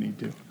however you need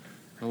to.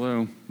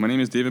 Hello. My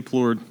name is David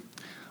Plord.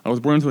 I was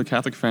born into a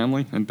Catholic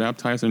family and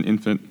baptized as an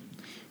infant.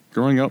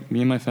 Growing up, me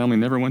and my family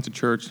never went to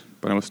church,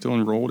 but I was still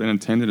enrolled and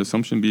attended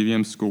Assumption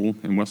BVM School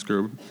in West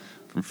Grove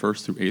from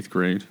 1st through 8th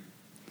grade.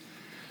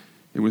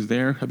 It was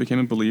there I became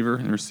a believer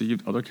and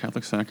received other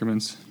Catholic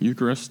sacraments,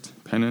 Eucharist,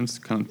 penance,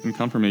 and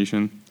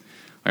confirmation.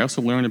 I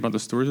also learned about the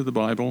stories of the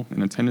Bible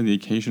and attended the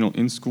occasional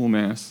in-school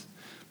Mass.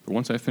 But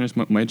once I finished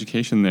my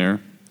education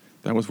there,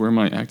 that was where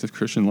my active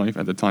Christian life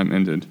at the time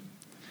ended.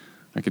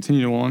 I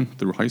continued on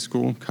through high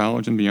school,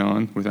 college, and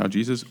beyond without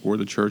Jesus or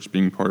the church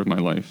being part of my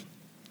life.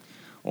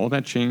 All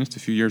that changed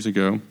a few years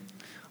ago.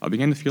 I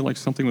began to feel like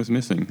something was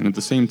missing, and at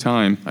the same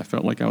time, I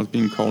felt like I was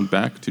being called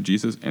back to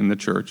Jesus and the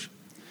church.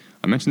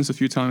 I mentioned this a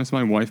few times to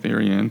my wife,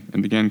 Marianne,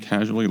 and began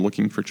casually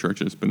looking for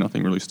churches, but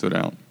nothing really stood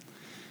out.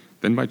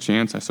 Then by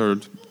chance, I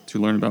started to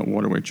learn about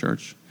Waterway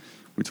Church.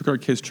 We took our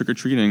kids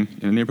trick-or-treating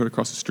in a neighborhood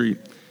across the street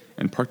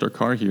and parked our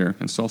car here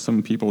and saw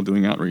some people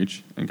doing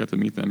outreach and got to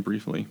meet them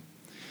briefly.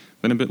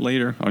 Then a bit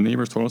later, our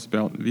neighbors told us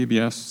about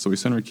VBS, so we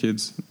sent our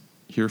kids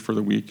here for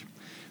the week.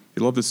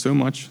 They loved it so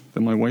much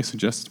that my wife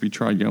suggested we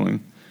try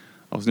going.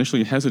 I was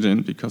initially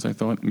hesitant because I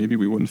thought maybe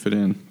we wouldn't fit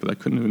in, but that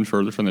couldn't have been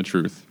further from the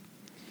truth.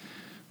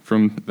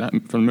 From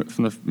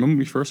the moment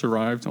we first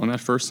arrived on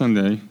that first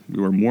Sunday,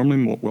 we were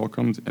warmly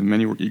welcomed and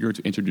many were eager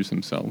to introduce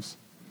themselves.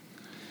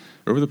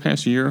 Over the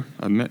past year,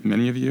 I've met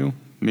many of you,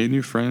 made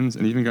new friends,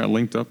 and even got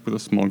linked up with a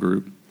small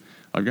group.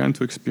 I've gotten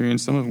to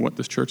experience some of what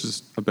this church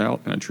is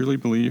about, and I truly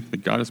believe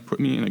that God has put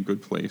me in a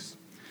good place.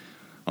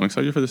 I'm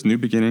excited for this new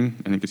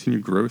beginning and the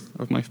continued growth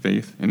of my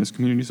faith and this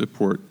community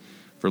support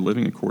for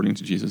living according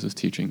to Jesus'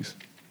 teachings.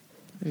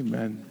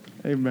 Amen.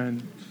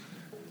 Amen.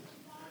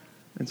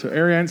 And so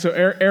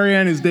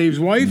Ariane is Dave's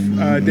wife.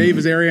 Dave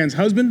is Ariane's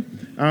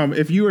husband.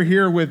 If you are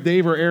here with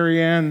Dave or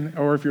Ariane,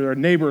 or if you're a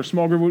neighbor or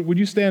small group, would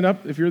you stand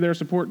up if you're their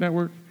support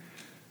network?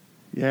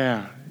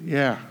 Yeah.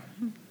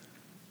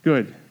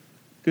 Good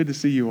to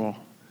see you all.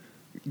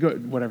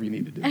 Good, whatever you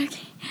need to do.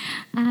 Okay.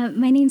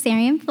 My name's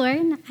Ariane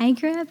Floyd. I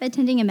grew up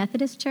attending a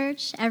Methodist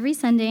church every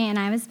Sunday, and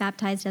I was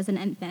baptized as an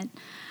infant.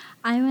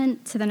 I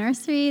went to the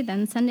nursery,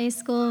 then Sunday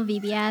school,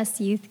 VBS,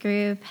 youth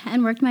group,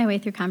 and worked my way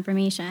through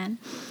confirmation.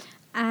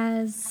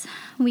 As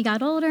we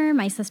got older,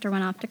 my sister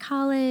went off to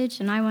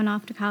college, and I went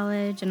off to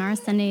college, and our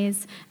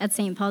Sundays at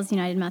St. Paul's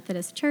United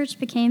Methodist Church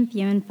became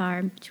few and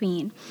far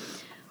between.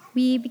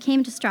 We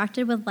became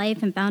distracted with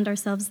life and found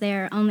ourselves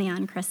there only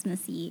on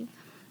Christmas Eve.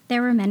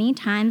 There were many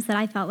times that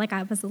I felt like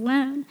I was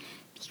alone,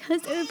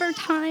 because over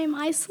time,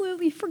 I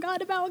slowly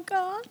forgot about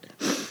God.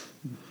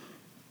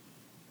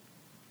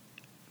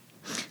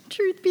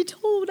 Truth be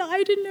told,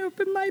 I didn't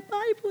open my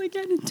Bible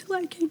again until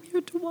I came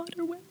here to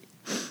Waterway.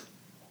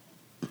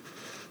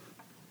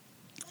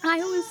 I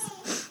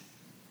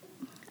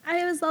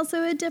was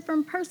also a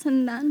different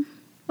person then,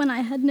 when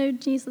I had known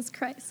Jesus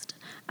Christ.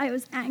 I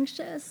was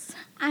anxious,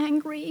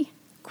 angry,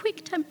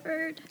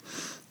 quick-tempered,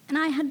 and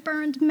I had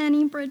burned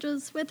many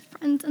bridges with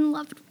friends and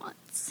loved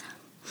ones.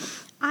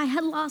 I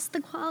had lost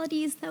the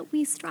qualities that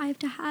we strive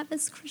to have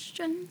as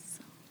Christians.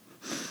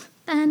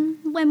 Then,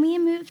 when we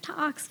moved to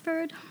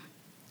Oxford,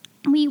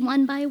 we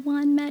one by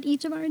one met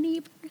each of our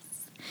neighbors.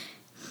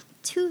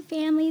 Two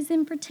families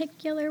in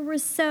particular were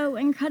so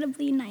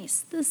incredibly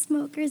nice, the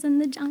Smokers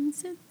and the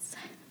Johnsons.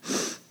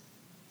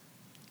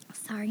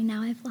 Sorry,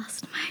 now I've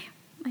lost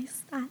my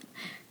spot.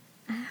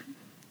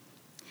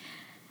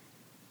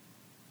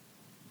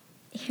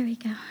 Here we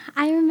go.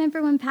 I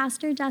remember when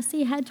Pastor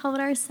Jesse had told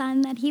our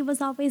son that he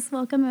was always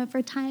welcome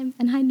over time,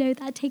 and I know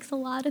that takes a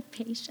lot of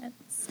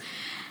patience.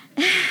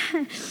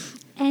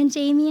 And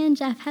Jamie and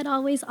Jeff had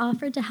always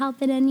offered to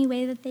help in any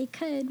way that they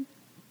could.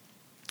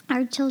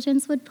 Our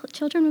children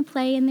would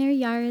play in their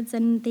yards,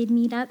 and they'd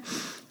meet up,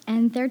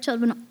 and their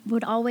children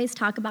would always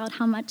talk about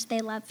how much they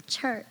loved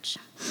church.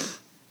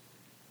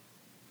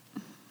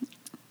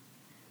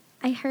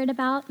 I heard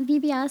about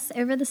VBS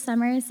over the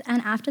summers,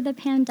 and after the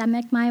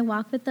pandemic, my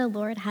walk with the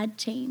Lord had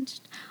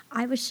changed.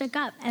 I was shook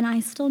up, and I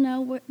still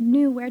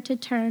knew where to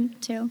turn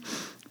to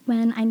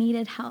when I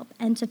needed help,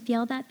 and to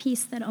feel that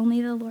peace that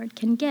only the Lord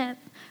can give.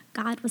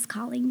 God was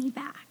calling me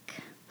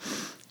back.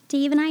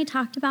 Dave and I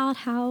talked about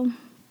how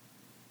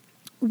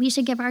we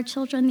should give our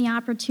children the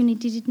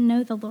opportunity to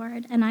know the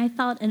Lord, and I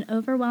felt an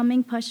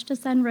overwhelming push to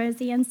send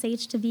Rosie and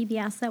Sage to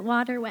VBS at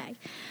Waterway.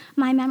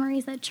 My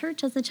memories at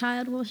church as a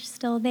child were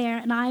still there,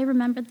 and I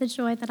remembered the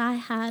joy that I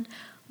had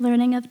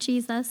learning of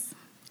Jesus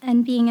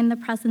and being in the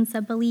presence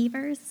of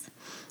believers.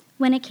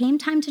 When it came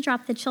time to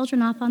drop the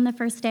children off on the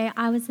first day,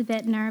 I was a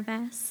bit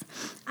nervous.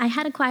 I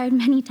had acquired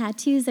many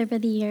tattoos over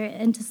the year,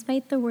 and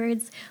despite the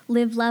words,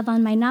 "Live Love"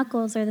 on my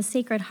knuckles or the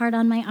Sacred Heart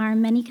on my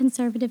arm, many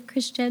conservative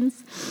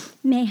Christians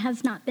may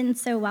have not been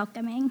so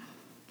welcoming.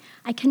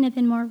 I couldn't have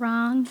been more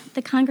wrong.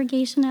 The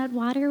congregation at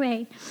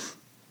Waterway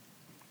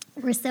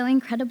were so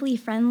incredibly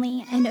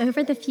friendly, and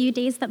over the few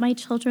days that my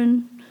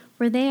children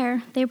were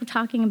there, they were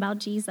talking about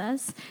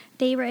Jesus.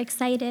 They were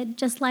excited,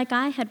 just like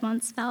I had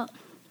once felt.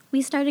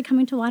 We started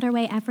coming to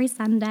Waterway every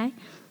Sunday,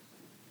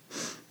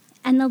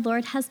 and the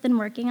Lord has been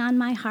working on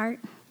my heart.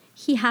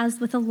 He has,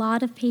 with a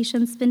lot of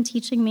patience, been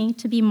teaching me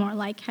to be more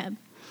like him.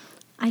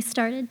 I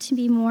started to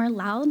be more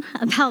loud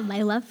about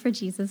my love for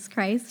Jesus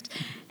Christ,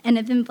 and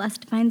have been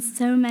blessed to find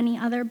so many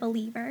other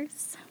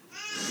believers.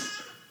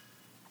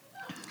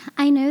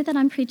 I know that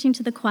I'm preaching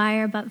to the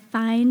choir, but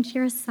find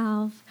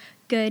yourself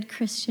good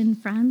Christian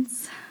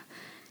friends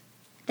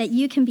that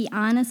you can be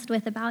honest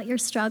with about your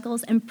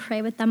struggles and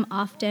pray with them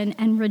often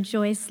and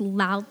rejoice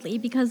loudly,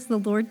 because the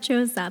Lord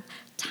shows up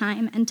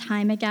time and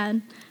time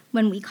again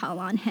when we call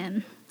on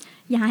him.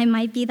 Yeah, I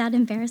might be that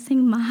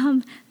embarrassing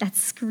mom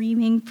that's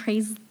screaming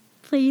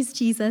praise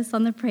Jesus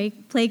on the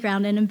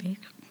playground and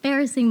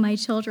embarrassing my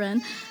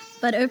children,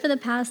 But over the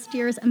past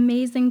years,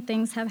 amazing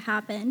things have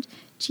happened.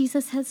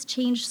 Jesus has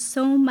changed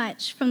so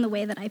much, from the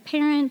way that I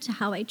parent to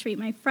how I treat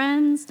my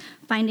friends,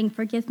 finding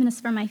forgiveness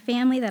for my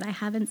family that I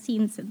haven't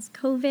seen since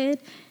COVID,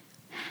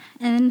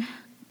 and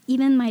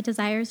even my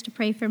desires to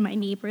pray for my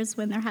neighbors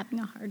when they're having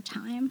a hard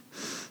time.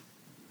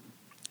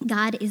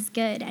 God is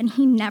good, and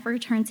he never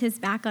turns his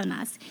back on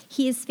us.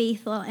 He is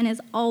faithful and is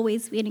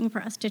always waiting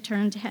for us to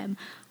turn to him.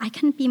 I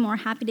couldn't be more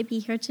happy to be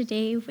here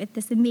today with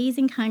this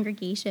amazing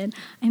congregation.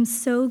 I'm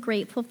so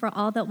grateful for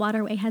all that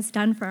Waterway has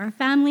done for our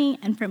family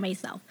and for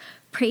myself.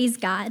 Praise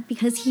God,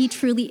 because he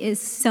truly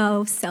is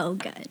so, so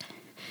good.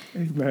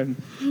 Amen.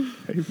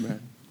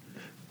 Amen.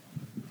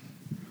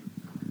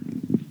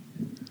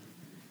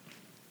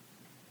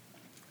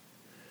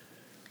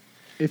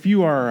 If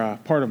you are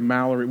part of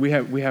Mallory, we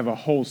have a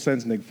whole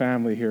Sensnig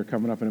family here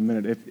coming up in a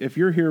minute. If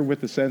you're here with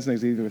the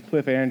Sensnigs, either with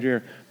Cliff,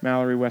 Angier,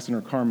 Mallory, Weston,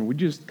 or Carmen,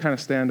 would you just kind of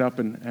stand up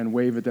and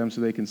wave at them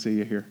so they can see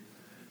you here?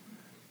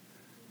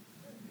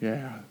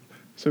 Yeah.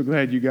 So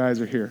glad you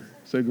guys are here.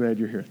 So glad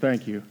you're here.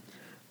 Thank you.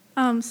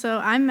 So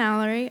I'm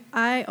Mallory.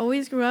 I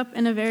always grew up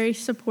in a very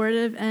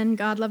supportive and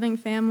God-loving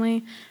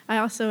family. I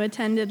also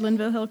attended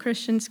Linville Hill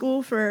Christian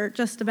School for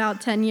just about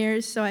 10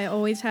 years, so I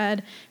always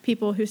had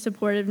people who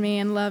supported me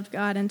and loved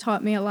God and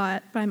taught me a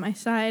lot by my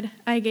side.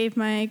 I gave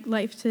my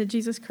life to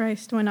Jesus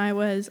Christ when I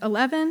was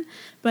 11,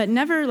 but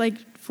never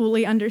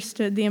fully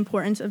understood the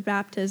importance of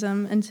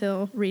baptism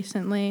until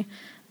recently.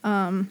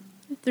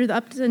 Through the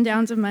ups and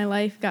downs of my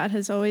life, God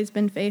has always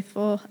been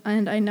faithful,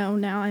 and I know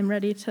now I'm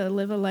ready to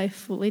live a life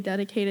fully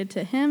dedicated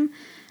to him.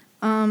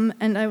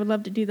 And I would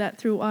love to do that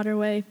through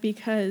Waterway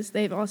because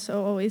they've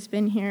also always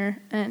been here,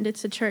 and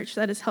it's a church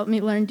that has helped me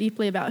learn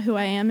deeply about who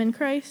I am in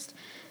Christ.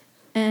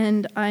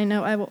 And I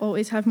know I will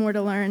always have more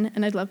to learn,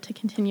 and I'd love to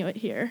continue it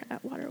here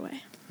at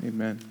Waterway.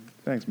 Amen.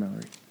 Thanks,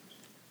 Mallory.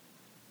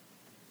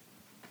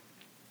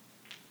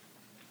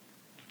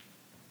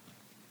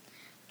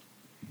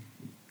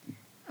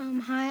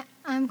 Hi,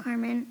 I'm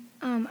Carmen.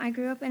 I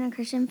grew up in a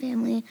Christian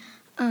family.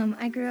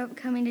 I grew up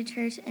coming to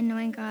church and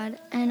knowing God,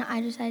 and I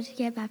decided to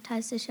get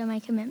baptized to show my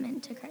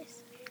commitment to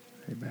Christ.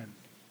 Amen.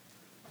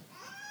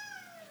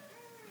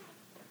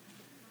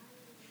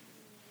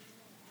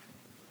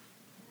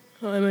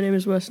 Hi, my name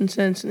is Weston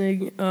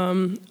Sensnig.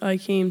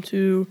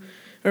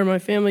 My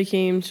family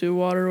came to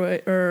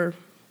Waterway or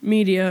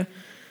Media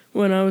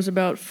when I was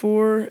about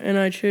 4, and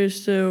I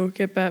chose to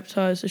get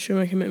baptized to show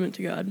my commitment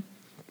to God.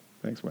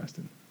 Thanks,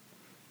 Weston.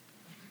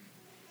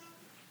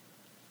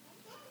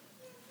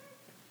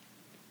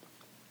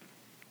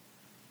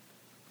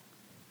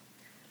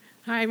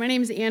 Hi, my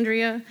name is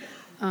Andrea.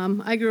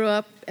 I grew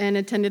up and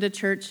attended a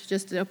church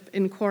just up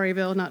in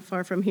Quarryville, not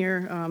far from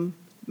here.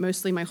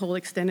 Mostly my whole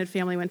extended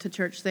family went to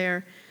church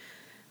there.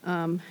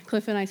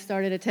 Cliff and I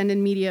started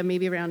attending Media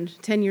maybe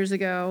around 10 years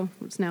ago.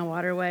 It's now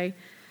Waterway.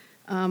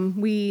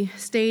 We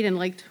stayed and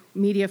liked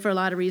Media for a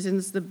lot of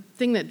reasons. The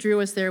thing that drew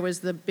us there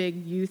was the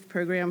big youth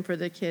program for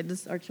the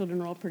kids. Our children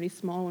were all pretty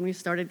small when we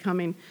started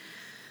coming.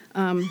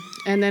 And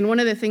then one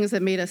of the things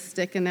that made us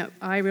stick and that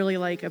I really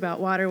like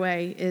about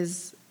Waterway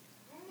is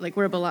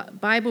we're a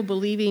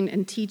Bible-believing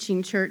and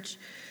teaching church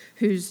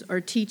our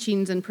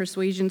teachings and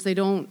persuasions, they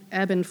don't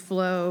ebb and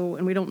flow,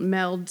 and we don't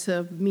meld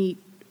to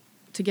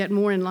get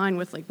more in line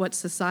with what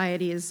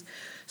society is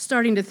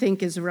starting to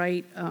think is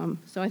right.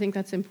 So I think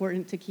that's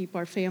important to keep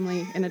our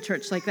family in a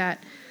church like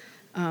that.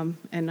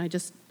 And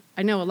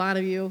I know a lot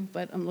of you,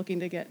 but I'm looking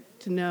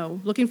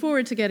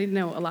forward to getting to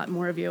know a lot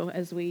more of you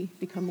as we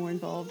become more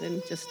involved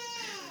and just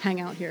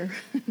hang out here.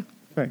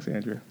 Thanks,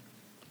 Andrea.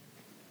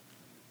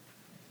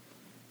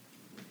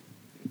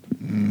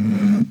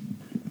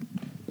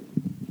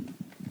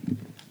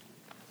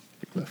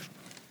 Cliff.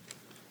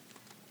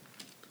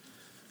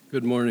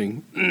 Good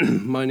morning.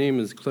 My name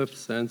is Cliff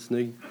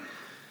Sensnig.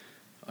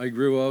 I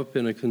grew up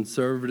in a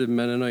conservative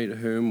Mennonite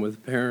home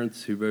with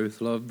parents who both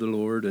loved the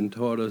Lord and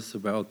taught us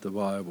about the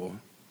Bible.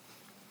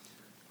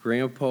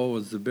 Grandpa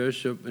was the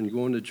bishop, and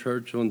going to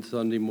church on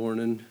Sunday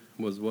morning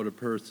was what a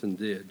person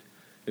did.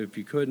 If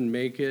you couldn't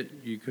make it,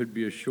 you could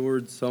be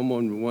assured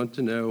someone would want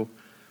to know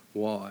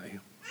why.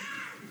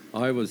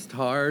 I was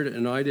tired,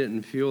 and I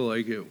didn't feel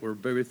like it were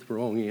both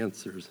wrong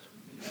answers.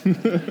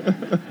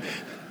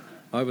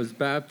 I was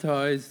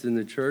baptized in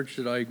the church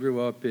that I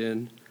grew up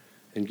in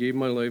and gave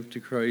my life to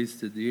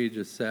Christ at the age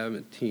of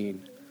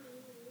 17.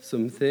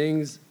 Some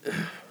things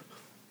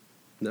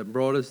that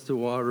brought us to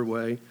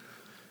Waterway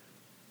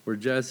were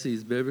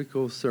Jesse's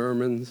biblical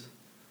sermons,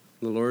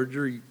 the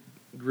larger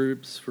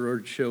groups for our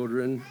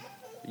children,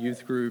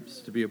 youth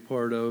groups to be a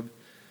part of,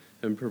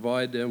 and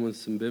provide them with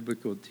some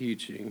biblical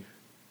teaching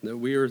that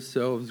we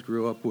ourselves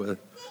grew up with.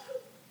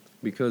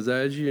 Because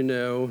as you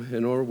know,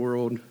 in our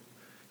world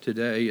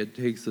today, it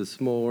takes a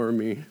small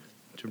army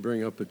to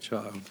bring up a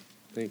child.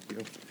 Thank you.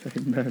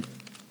 Amen.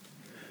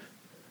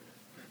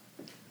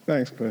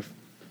 Thanks, Cliff.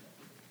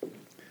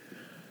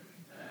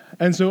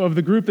 And so of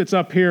the group that's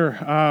up here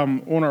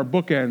on our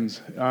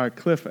bookends,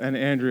 Cliff and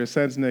Andrea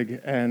Sensnig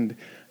and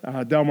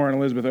Delmar and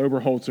Elizabeth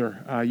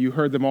Oberholzer, you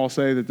heard them all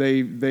say that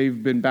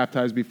they've been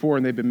baptized before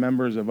and they've been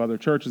members of other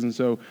churches. And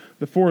so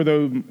the four of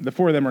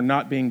them are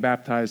not being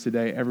baptized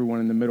today.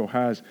 Everyone in the middle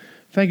has.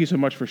 Thank you so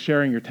much for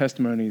sharing your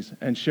testimonies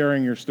and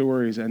sharing your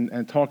stories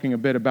and talking a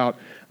bit about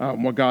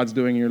what God's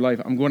doing in your life.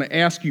 I'm going to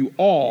ask you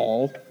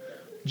all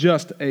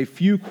just a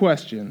few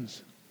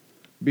questions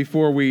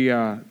before we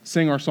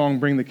sing our song,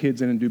 Bring the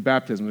Kids In and do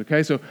baptisms,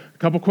 okay? So a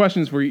couple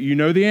questions for you. You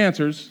know the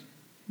answers,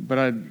 but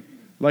I'd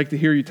like to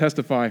hear you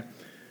testify.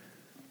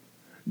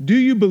 Do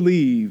you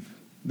believe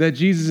that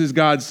Jesus is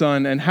God's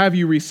Son, and have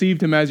you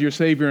received him as your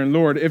Savior and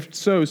Lord? If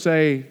so,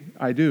 say,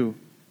 I do.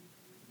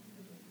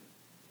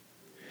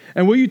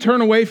 And will you turn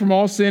away from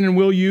all sin, and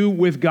will you,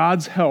 with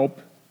God's help,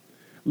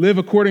 live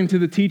according to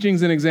the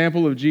teachings and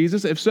example of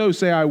Jesus? If so,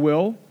 say, I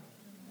will.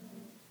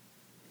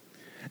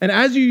 And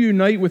as you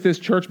unite with this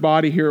church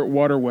body here at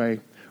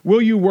Waterway,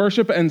 will you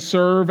worship and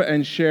serve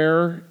and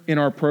share in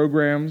our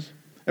programs?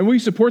 And will you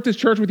support this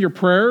church with your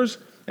prayers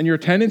and your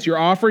attendance, your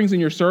offerings and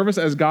your service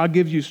as God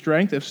gives you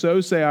strength? If so,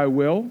 say, I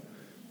will.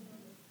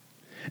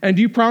 And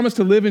do you promise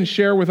to live and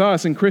share with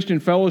us in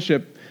Christian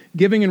fellowship,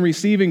 giving and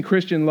receiving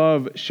Christian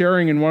love,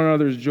 sharing in one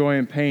another's joy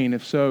and pain?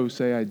 If so,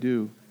 say, I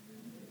do.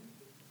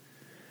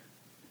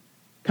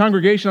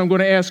 Congregation, I'm going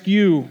to ask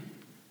you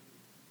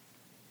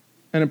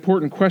an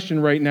important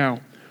question right now.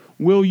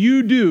 Will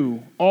you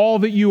do all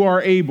that you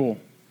are able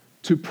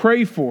to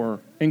pray for,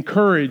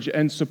 encourage,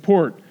 and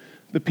support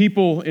the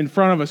people in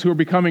front of us who are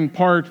becoming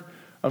part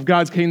of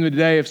God's kingdom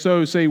today? If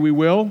so, say, we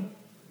will.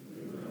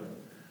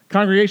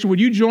 Congregation, would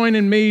you join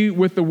in me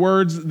with the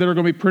words that are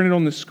going to be printed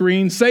on the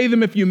screen? Say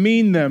them if you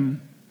mean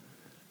them.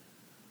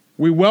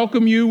 We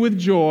welcome you with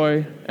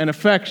joy and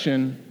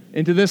affection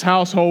into this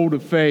household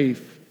of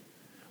faith.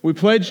 We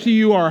pledge to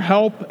you our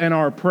help and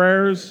our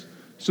prayers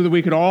so that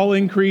we could all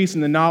increase in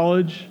the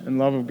knowledge and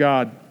love of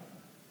God.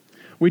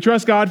 We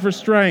trust God for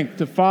strength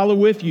to follow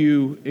with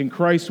you in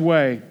Christ's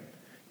way,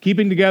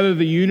 keeping together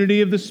the unity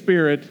of the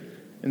Spirit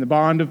in the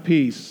bond of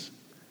peace.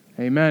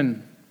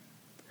 Amen.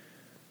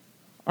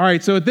 All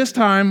right, so at this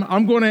time,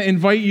 I'm going to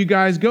invite you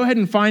guys, go ahead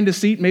and find a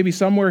seat, maybe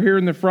somewhere here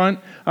in the front.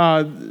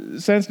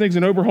 Sensnigs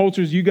and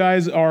Oberholzers, you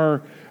guys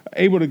are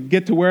able to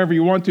get to wherever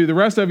you want to. The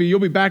rest of you, you'll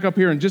be back up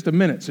here in just a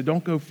minute, so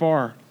don't go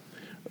far.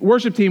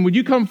 Worship team, would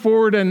you come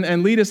forward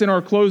and lead us in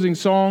our closing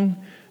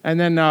song? And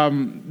then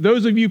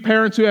those of you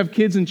parents who have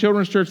kids in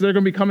children's church, they're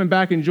going to be coming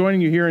back and joining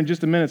you here in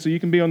just a minute, so you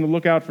can be on the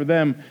lookout for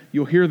them.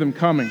 You'll hear them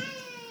coming.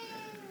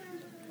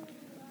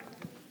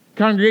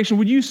 Congregation,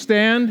 would you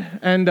stand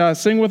and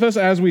sing with us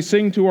as we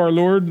sing to our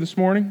Lord this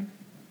morning?